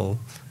of people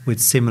with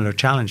similar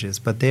challenges,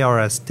 but they are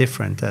as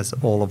different as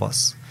all of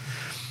us.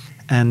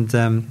 And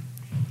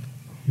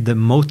the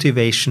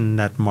motivation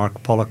that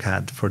Mark Pollock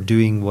had for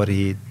doing what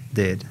he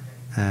did,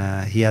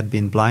 he had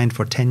been blind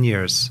for 10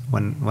 years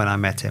when I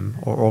met him,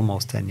 or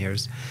almost 10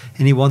 years,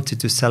 and he wanted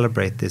to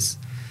celebrate this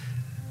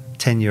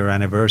 10-year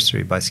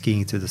anniversary by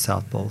skiing to the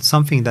South Pole,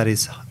 something that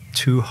is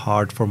too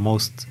hard for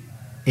most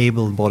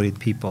able-bodied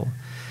people.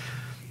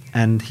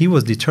 And he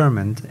was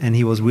determined, and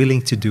he was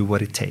willing to do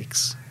what it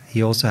takes.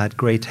 He also had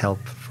great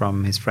help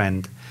from his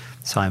friend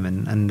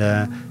Simon. And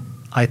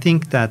I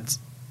think that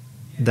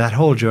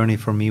whole journey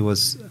for me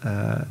was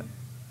a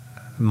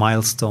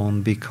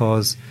milestone,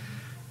 because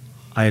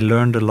I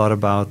learned a lot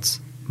about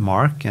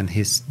Mark and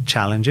his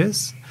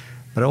challenges,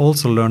 but I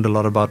also learned a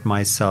lot about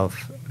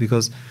myself,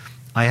 because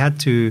I had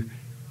to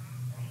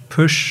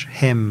push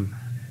him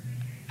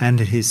and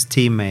his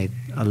teammate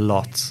a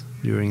lot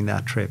during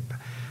that trip.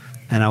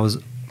 And I was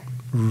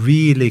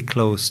really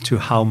close to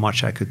how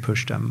much I could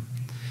push them.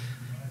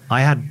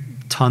 I had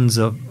tons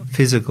of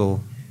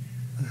physical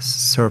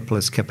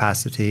surplus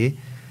capacity,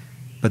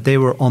 but they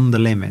were on the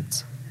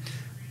limit.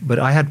 But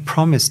I had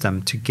promised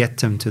them to get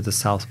them to the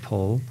South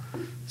Pole,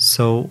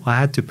 so I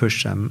had to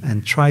push them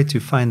and try to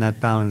find that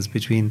balance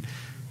between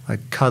a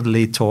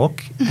cuddly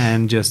talk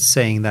and just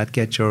saying that,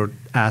 get your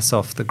ass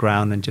off the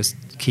ground and just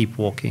keep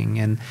walking.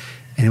 And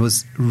it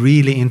was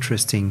really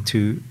interesting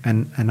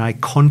and I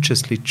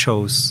consciously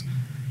chose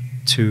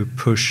to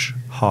push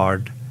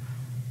hard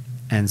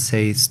and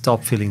say,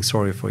 stop feeling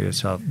sorry for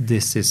yourself.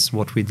 This is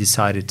what we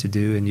decided to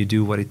do, and you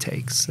do what it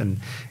takes. And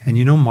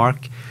you know,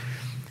 Mark,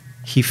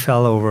 he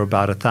fell over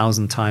about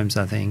 1,000 times,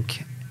 I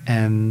think,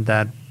 and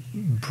that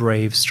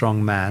brave,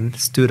 strong man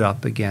stood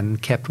up again,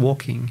 kept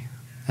walking.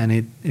 And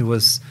it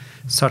was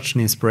such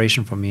an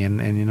inspiration for me.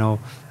 And you know,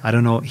 I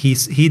don't know, he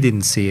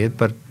didn't see it,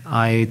 but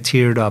I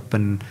teared up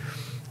and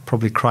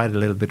probably cried a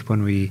little bit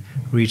when we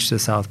reached the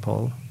South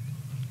Pole.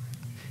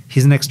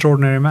 He's an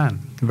extraordinary man,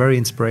 very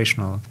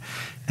inspirational.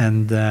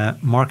 And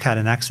Mark had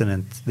an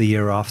accident the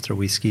year after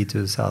we skied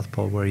to the South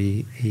Pole, where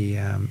he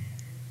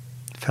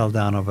fell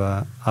down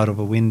out of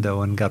a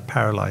window and got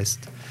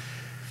paralyzed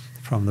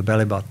from the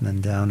belly button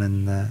and down.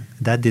 And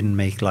that didn't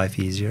make life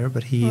easier,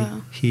 but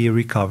he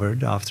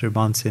recovered after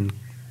months in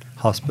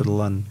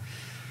hospital and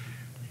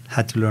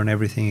had to learn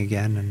everything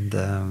again.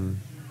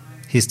 And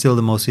he's still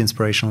the most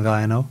inspirational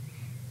guy I know.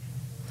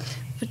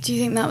 But do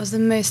you think that was the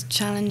most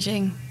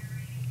challenging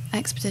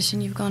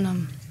expedition you've gone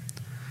on?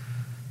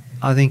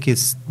 I think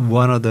it's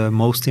one of the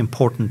most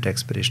important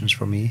expeditions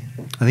for me.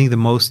 I think the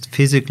most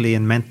physically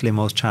and mentally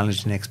most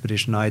challenging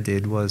expedition I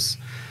did was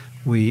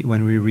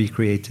when we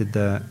recreated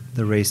the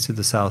race to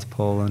the South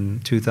Pole in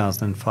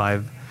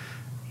 2005.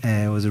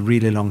 It was a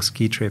really long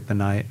ski trip,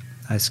 and I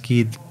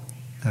skied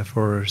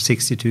for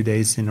 62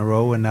 days in a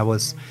row, and that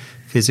was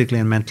physically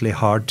and mentally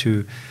hard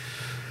to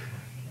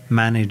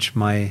manage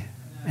my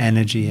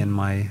energy and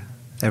my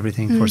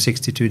everything for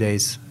 62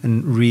 days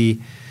and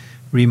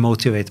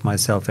re-motivate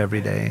myself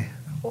every day.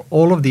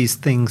 All of these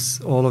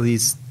things, all of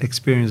these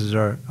experiences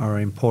are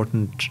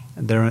important.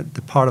 They're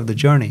the part of the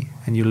journey,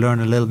 and you learn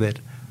a little bit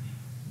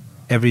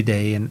every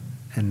day,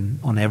 and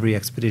on every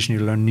expedition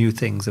you learn new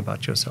things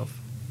about yourself.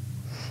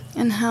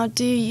 And how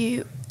do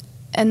you,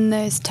 in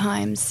those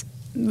times,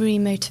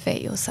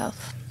 re-motivate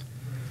yourself?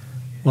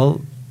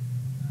 Well,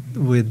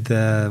 with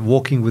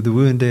Walking with the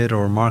Wounded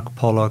or Mark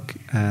Pollock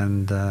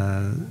and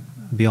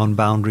Beyond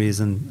Boundaries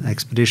and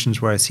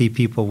expeditions where I see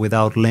people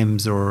without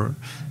limbs or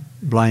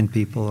blind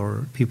people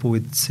or people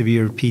with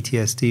severe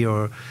PTSD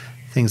or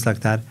things like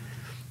that,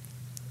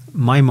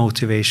 my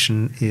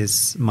motivation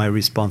is my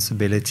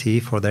responsibility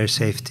for their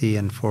safety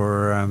and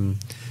for and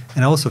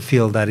I also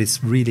feel that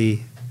it's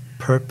really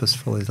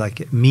purposeful. It's like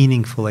a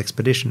meaningful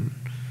expedition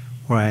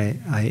where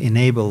I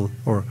enable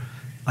or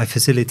I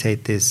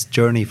facilitate this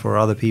journey for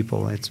other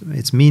people.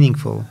 It's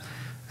meaningful,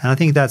 and I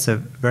think that's a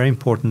very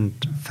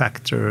important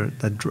factor,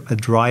 that a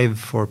drive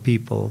for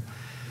people,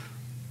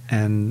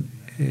 and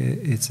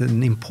it's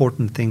an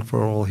important thing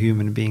for all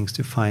human beings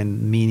to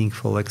find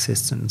meaningful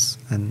existence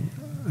and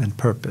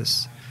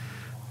purpose.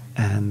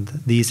 And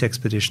these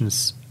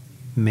expeditions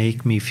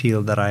make me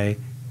feel that I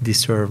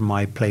deserve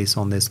my place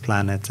on this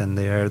planet and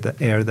the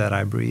air that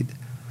I breathe,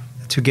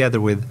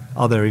 together with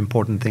other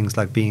important things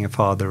like being a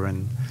father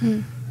and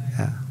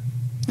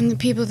And the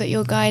people that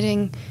you're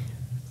guiding,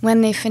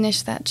 when they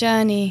finish that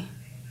journey,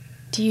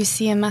 do you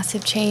see a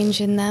massive change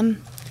in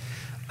them?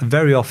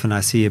 Very often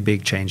I see a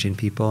big change in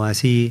people. I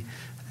see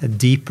a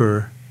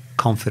deeper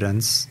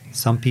confidence.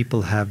 Some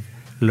people have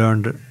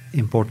learned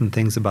important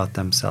things about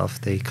themselves.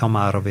 They come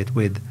out of it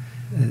with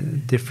a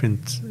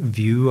different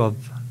view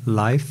of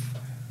life.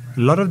 A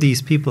lot of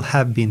these people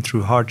have been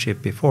through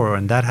hardship before,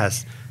 and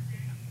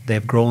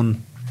they've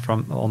grown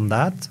on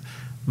that.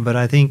 But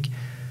I think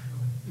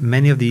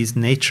many of these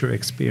nature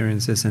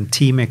experiences and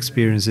team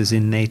experiences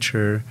in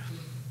nature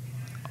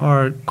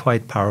are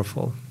quite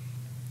powerful.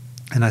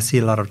 And I see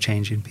a lot of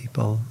change in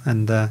people,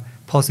 and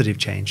positive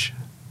change.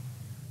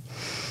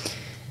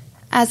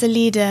 As a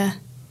leader,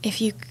 if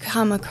you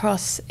come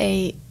across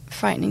a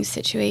frightening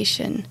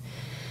situation,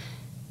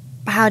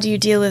 how do you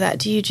deal with that?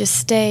 Do you just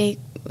stay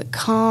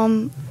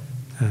calm?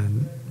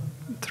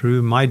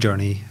 Through my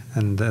journey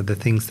and the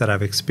things that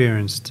I've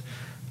experienced,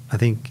 I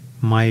think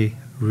my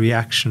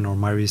reaction or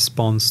my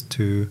response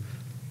to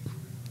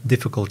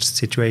difficult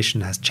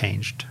situation has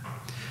changed.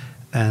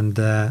 And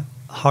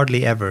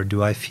hardly ever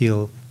do I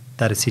feel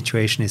that a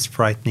situation is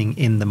frightening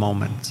in the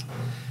moment,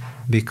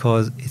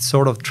 because it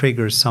sort of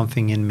triggers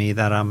something in me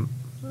that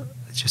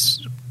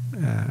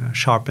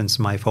sharpens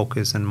my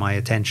focus and my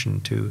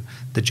attention to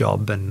the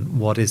job and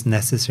what is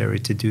necessary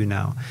to do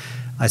now.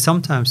 I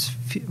sometimes,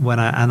 when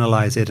I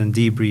analyze it and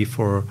debrief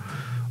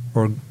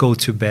or go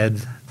to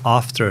bed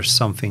after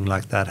something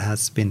like that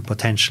has been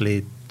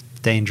potentially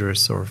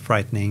dangerous or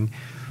frightening,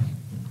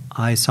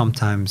 I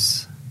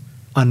sometimes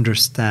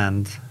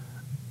understand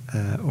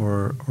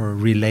or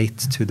relate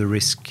to the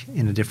risk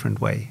in a different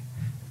way.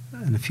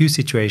 In a few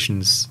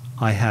situations,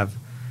 I have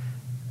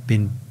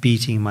been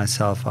beating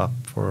myself up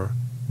for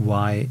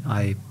why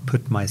I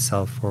put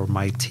myself or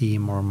my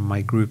team or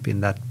my group in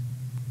that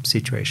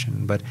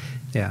situation. But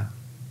yeah,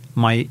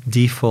 my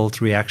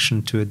default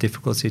reaction to a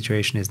difficult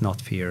situation is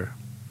not fear.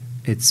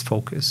 It's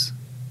focus.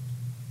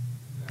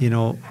 You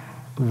know,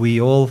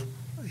 we all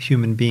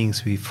human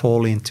beings, we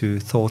fall into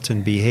thought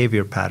and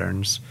behavior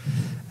patterns.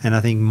 And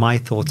I think my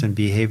thought and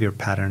behavior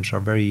patterns are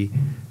very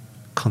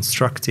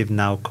constructive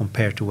now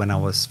compared to when I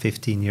was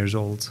 15 years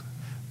old.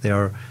 They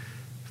are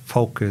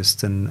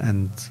focused,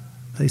 and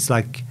it's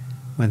like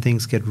when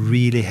things get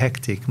really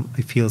hectic,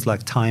 it feels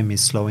like time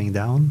is slowing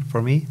down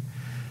for me.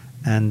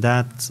 And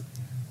that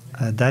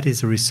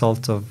is a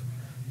result of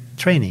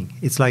training.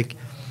 It's like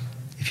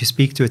if you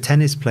speak to a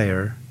tennis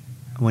player,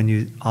 when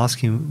you ask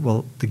him,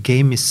 well, the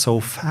game is so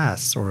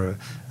fast, or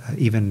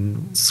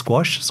even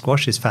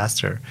squash is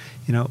faster,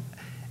 you know.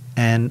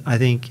 And I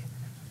think,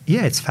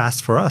 yeah, it's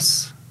fast for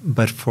us,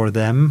 but for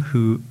them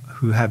who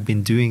have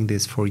been doing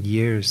this for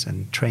years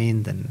and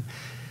trained, and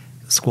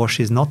squash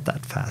is not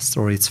that fast,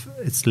 or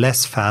it's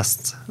less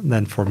fast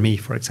than for me,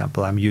 for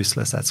example. I'm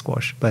useless at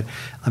squash, but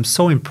I'm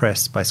so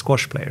impressed by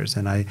squash players,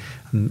 and I'm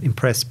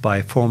impressed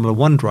by Formula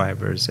One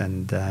drivers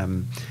and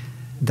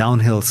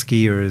downhill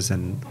skiers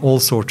and all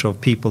sorts of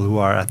people who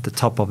are at the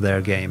top of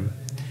their game.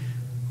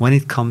 When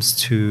it comes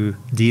to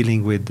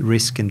dealing with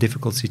risk and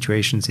difficult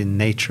situations in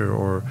nature,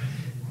 or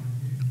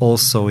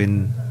also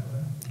in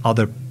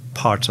other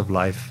parts of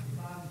life,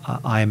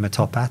 I am a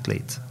top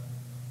athlete.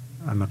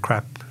 I'm a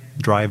crap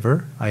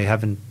driver. I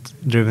haven't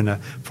driven a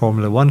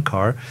Formula One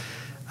car.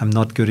 I'm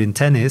not good in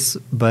tennis,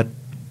 but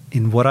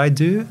in what I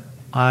do,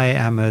 I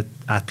am an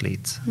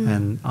athlete.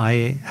 And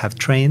I have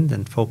trained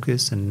and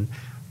focused, and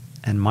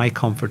my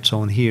comfort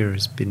zone here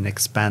has been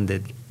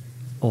expanded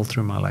all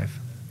through my life.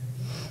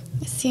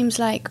 It seems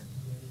like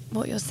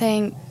what you're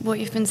saying, what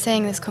you've been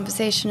saying in this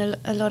conversation,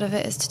 a lot of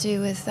it is to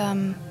do with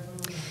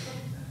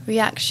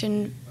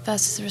reaction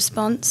versus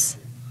response.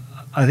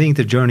 I think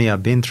the journey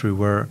I've been through,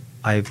 where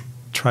I've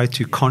tried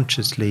to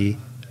consciously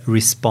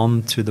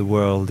respond to the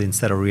world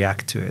instead of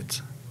react to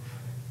it,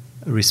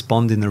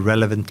 respond in a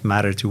relevant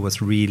manner to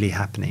what's really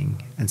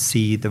happening, and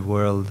see the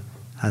world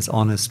as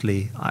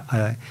honestly.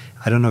 I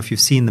don't know if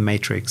you've seen The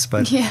Matrix,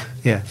 but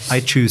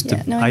I choose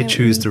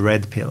the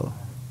red pill,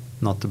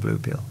 not the blue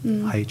pill.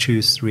 I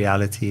choose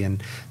reality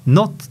and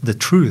not the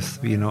truth.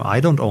 You know, I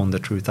don't own the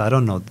truth. I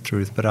don't know the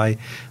truth, but I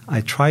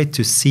try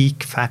to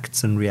seek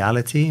facts and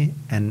reality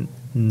and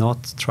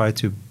not try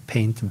to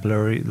paint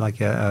blurry,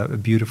 like a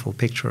beautiful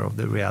picture of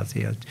the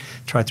reality. I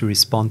try to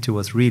respond to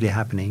what's really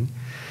happening.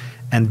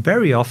 And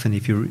very often,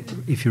 if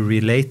you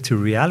relate to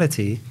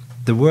reality,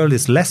 the world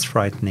is less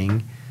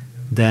frightening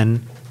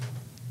than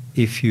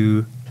if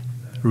you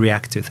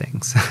react to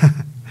things.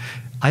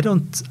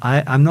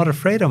 I'm not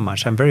afraid of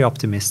much. I'm very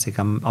optimistic.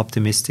 I'm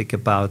optimistic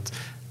about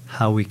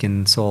how we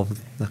can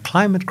solve the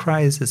climate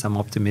crisis. I'm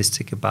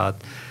optimistic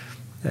about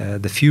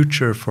the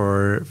future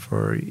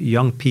for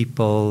young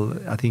people.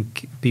 I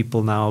think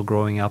people now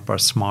growing up are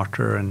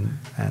smarter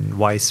and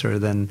wiser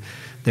than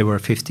they were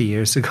 50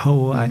 years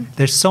ago.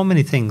 There's so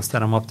many things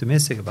that I'm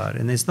optimistic about.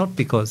 And it's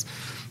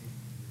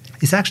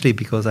actually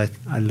because I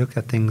look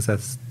at things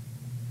as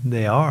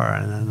they are,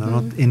 and I'm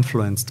not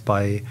influenced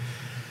by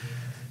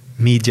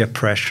media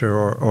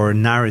pressure or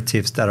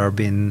narratives that are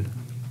being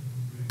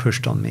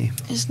pushed on me.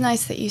 It's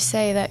nice that you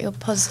say that you're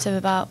positive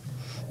about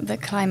the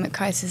climate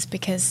crisis,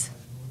 because,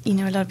 you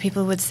know, a lot of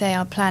people would say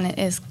our planet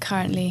is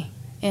currently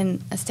in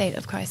a state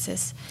of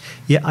crisis.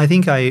 Yeah, I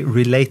think I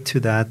relate to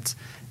that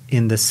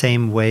in the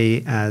same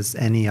way as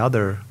any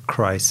other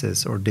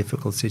crisis or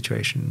difficult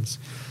situations.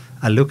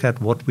 I look at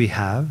what we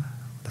have,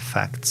 the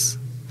facts,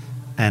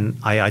 and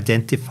I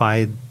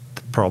identify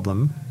the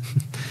problem,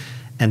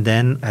 and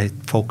then I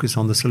focus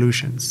on the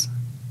solutions.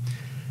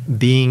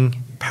 Being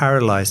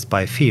paralyzed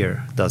by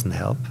fear doesn't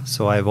help,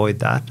 so I avoid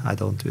that. I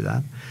don't do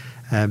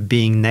that.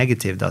 Being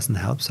negative doesn't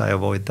help, so I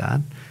avoid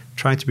that.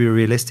 Trying to be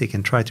realistic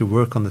and try to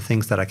work on the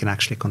things that I can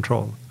actually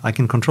control. I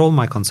can control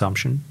my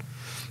consumption.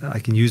 I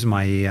can use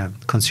my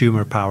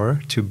consumer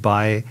power to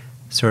buy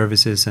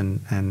services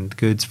and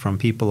goods from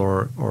people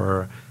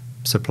or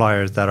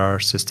suppliers that are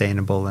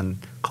sustainable and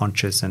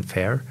conscious and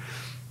fair.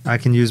 I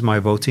can use my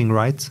voting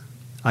rights.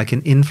 I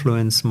can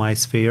influence my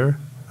sphere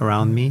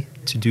around me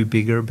to do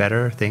bigger,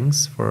 better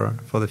things for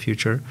the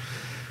future.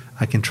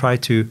 I can try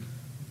to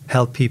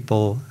help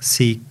people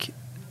seek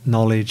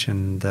knowledge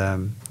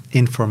and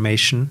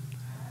information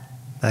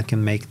that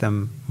can make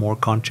them more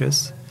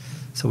conscious.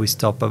 So we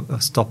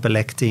stop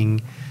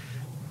electing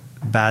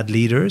bad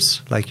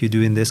leaders like you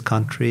do in this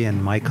country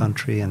and my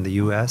country and the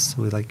US.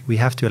 We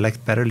have to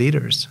elect better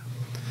leaders.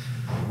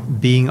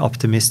 Being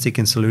optimistic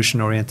and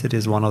solution-oriented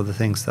is one of the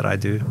things that I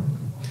do.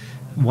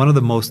 One of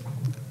the most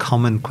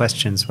common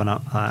questions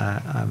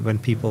when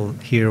people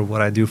hear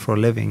what I do for a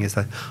living is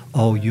that,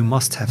 oh, you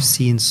must have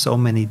seen so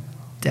many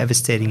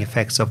devastating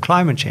effects of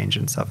climate change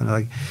and stuff,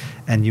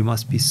 and you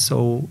must be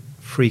so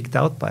freaked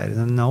out by it.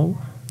 And no,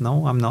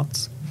 I'm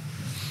not.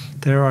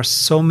 There are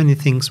so many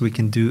things we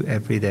can do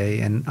every day,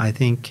 and I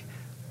think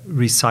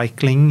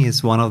recycling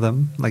is one of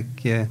them.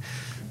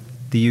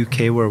 The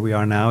UK, where we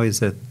are now,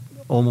 is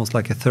almost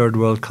like a third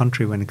world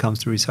country when it comes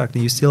to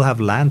recycling. You still have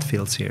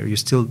landfills here. You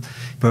still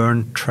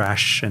burn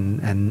trash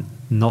and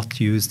not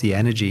use the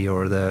energy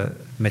or the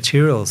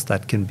materials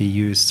that can be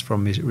used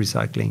from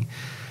recycling.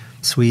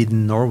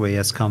 Sweden, Norway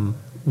has come.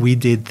 We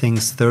did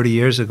things 30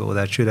 years ago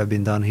that should have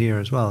been done here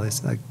as well.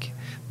 It's like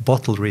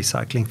bottle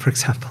recycling, for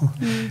example.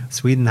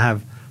 Sweden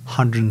have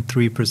 103%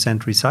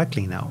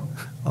 recycling now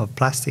of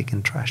plastic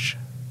and trash.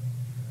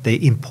 They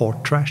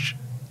import trash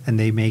and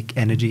they make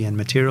energy and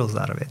materials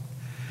out of it.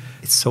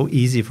 It's so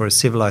easy for a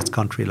civilized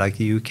country like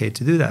the UK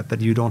to do that,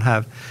 but you don't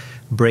have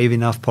brave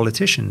enough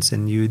politicians,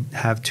 and you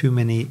have too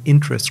many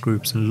interest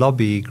groups and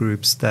lobby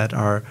groups that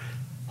are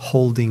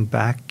holding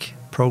back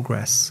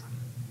progress.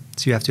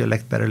 So you have to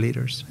elect better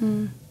leaders.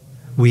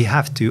 We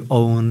have to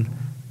own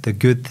the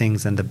good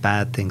things and the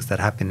bad things that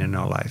happen in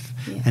our life.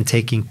 Yeah. And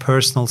taking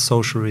personal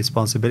social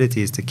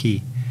responsibility is the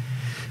key.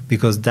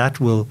 Because that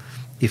will,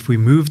 if we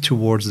move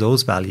towards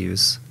those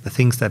values, the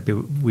things that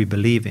we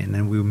believe in,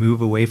 and we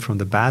move away from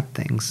the bad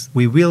things,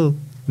 we will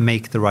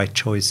make the right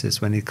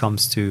choices when it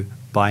comes to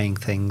buying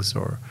things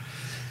or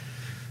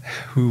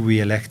who we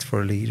elect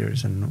for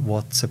leaders and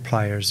what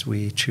suppliers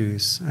we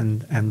choose.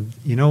 And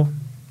you know,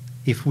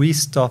 if we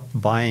stop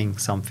buying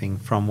something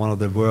from one of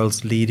the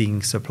world's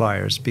leading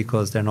suppliers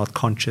because they're not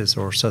conscious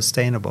or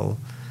sustainable,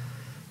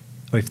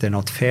 or if they're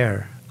not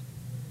fair,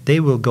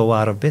 they will go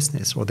out of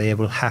business or they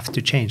will have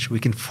to change. We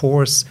can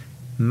force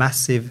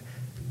massive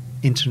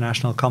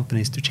international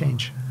companies to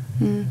change.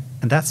 And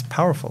that's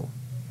powerful.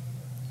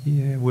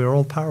 Yeah, we're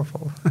all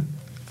powerful.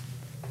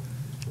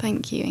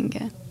 Thank you,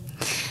 Inge.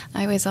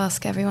 I always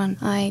ask everyone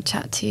I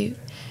chat to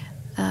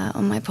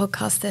on my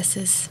podcast, this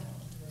is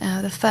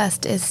The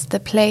first is the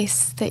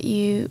place that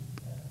you,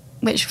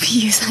 which for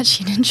you is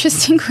actually an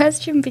interesting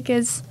question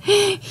because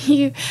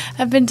you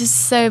have been to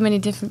so many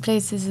different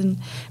places,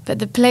 but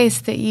the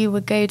place that you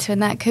would go to,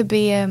 and that could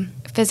be a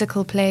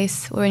physical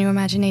place or in your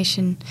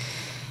imagination,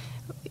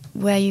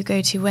 where you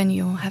go to when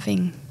you're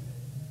having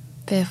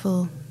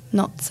fearful,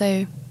 not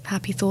so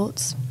happy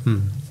thoughts.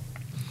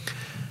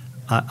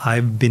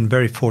 I've been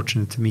very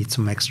fortunate to meet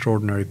some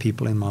extraordinary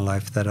people in my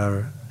life that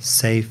are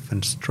safe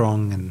and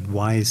strong and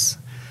wise.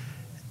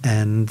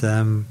 And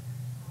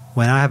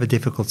when I have a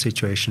difficult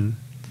situation,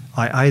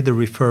 I either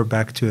refer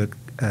back to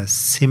a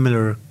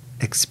similar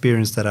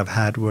experience that I've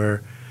had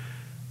where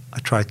I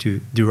try to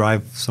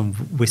derive some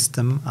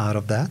wisdom out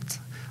of that,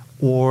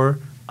 or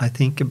I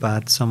think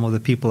about some of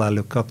the people I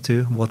look up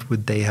to, what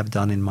would they have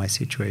done in my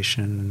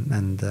situation,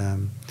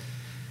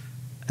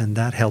 and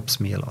that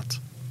helps me a lot.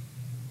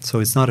 So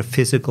it's not a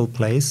physical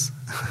place,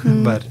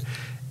 but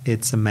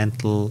it's a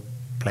mental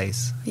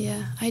place.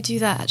 Yeah, I do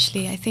that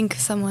actually. I think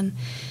of someone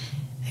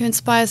who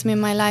inspires me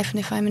in my life, and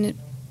if I'm in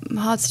a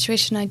hard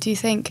situation, I do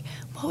think,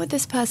 what would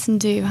this person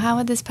do? How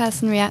would this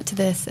person react to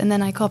this? And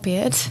then I copy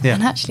it,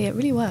 and actually it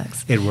really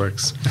works. It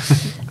works.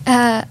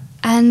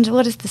 And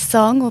what is the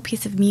song or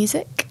piece of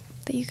music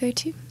that you go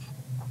to?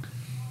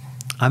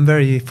 I'm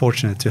very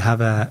fortunate to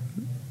have a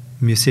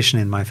musician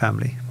in my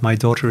family. My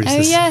daughter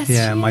is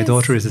my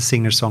daughter is a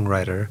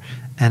singer-songwriter,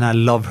 and I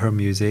love her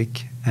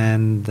music,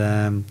 and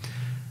I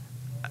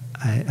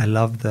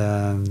love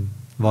the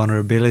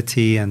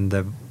vulnerability and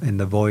in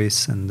the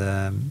voice, and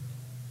I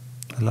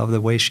love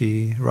the way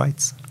she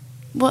writes.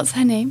 What's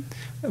her name?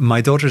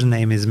 My daughter's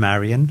name is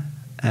Marion.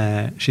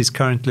 She's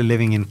currently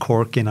living in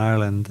Cork in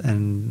Ireland,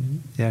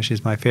 and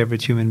she's my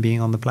favorite human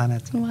being on the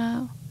planet.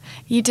 Wow.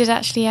 You did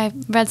actually, I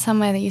read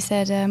somewhere that you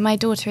said, my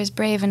daughter is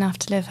brave enough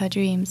to live her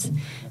dreams,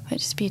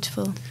 which is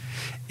beautiful.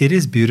 It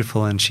is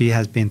beautiful, and she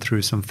has been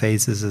through some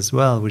phases as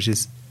well, which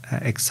is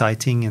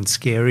exciting and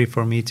scary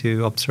for me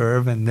to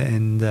observe, and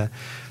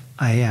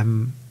I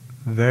am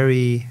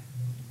very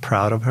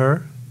proud of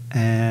her,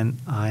 and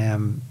I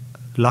am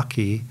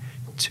lucky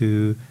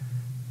to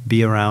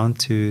be around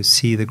to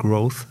see the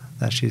growth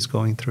that she's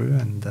going through,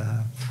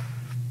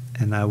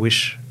 and I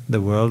wish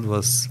the world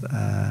was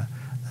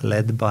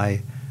led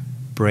by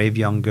brave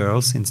young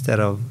girls instead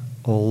of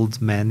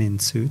old men in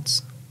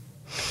suits.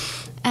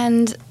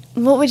 And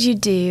what would you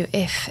do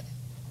if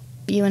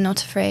you were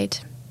not afraid,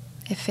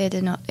 if fear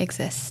did not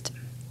exist?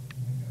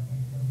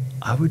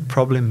 I would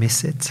probably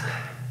miss it.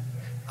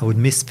 I would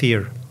miss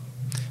fear,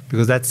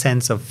 because that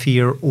sense of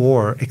fear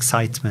or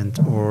excitement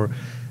or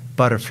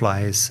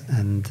butterflies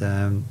and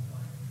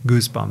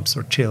goosebumps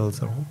or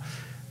chills,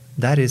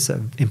 that is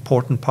an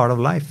important part of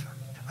life.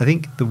 I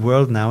think the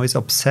world now is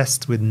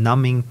obsessed with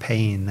numbing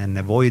pain and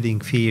avoiding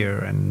fear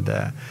and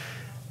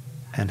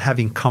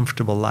having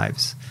comfortable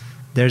lives.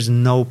 There's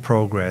no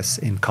progress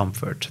in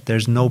comfort.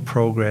 There's no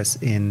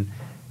progress in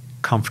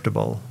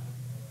comfortable.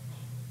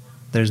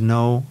 There's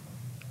no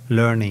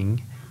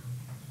learning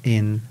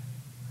in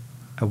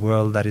a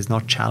world that is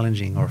not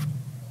challenging or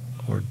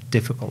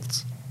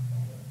difficult.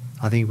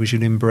 I think we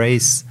should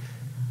embrace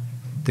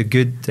the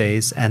good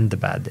days and the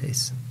bad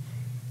days.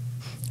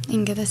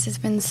 Inga, this has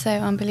been so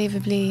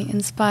unbelievably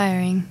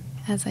inspiring,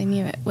 as I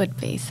knew it would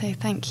be, so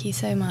thank you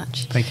so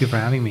much. Thank you for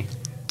having me.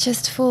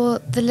 Just for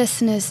the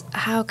listeners,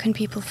 how can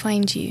people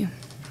find you?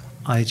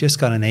 I just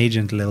got an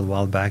agent a little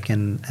while back,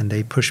 and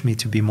they pushed me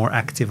to be more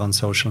active on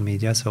social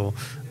media, so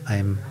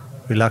I'm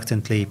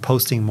reluctantly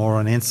posting more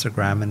on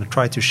Instagram and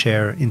try to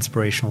share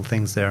inspirational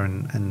things there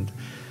and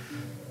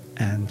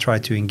try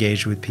to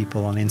engage with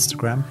people on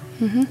Instagram.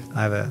 Mm-hmm.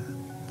 I have a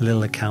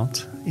little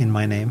account in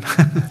my name.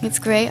 It's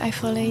great. I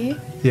follow you.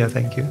 Yeah,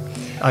 thank you.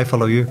 I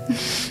follow you.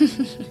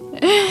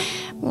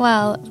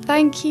 Well,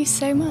 thank you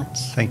so much.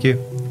 Thank you.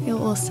 You're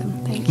awesome.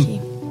 Thank you.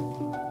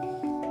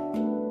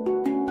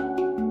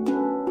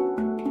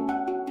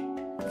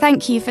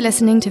 Thank you for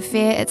listening to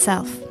Fear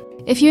Itself.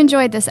 If you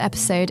enjoyed this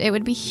episode, it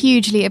would be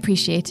hugely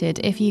appreciated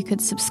if you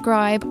could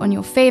subscribe on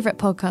your favourite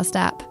podcast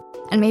app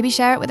and maybe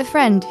share it with a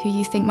friend who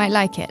you think might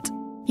like it.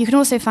 You can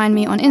also find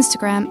me on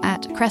Instagram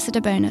at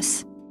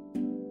CressidaBonus.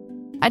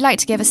 I'd like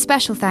to give a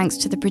special thanks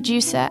to the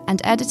producer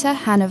and editor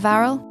Hannah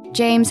Varrell,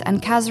 James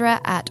and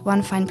Kazra at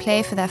One Fine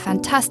Play for their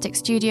fantastic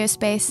studio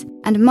space,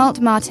 and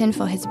Malt Martin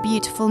for his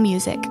beautiful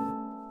music.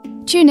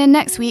 Tune in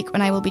next week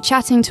when I will be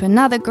chatting to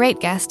another great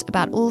guest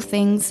about all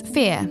things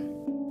fear.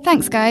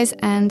 Thanks guys,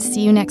 and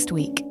see you next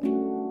week.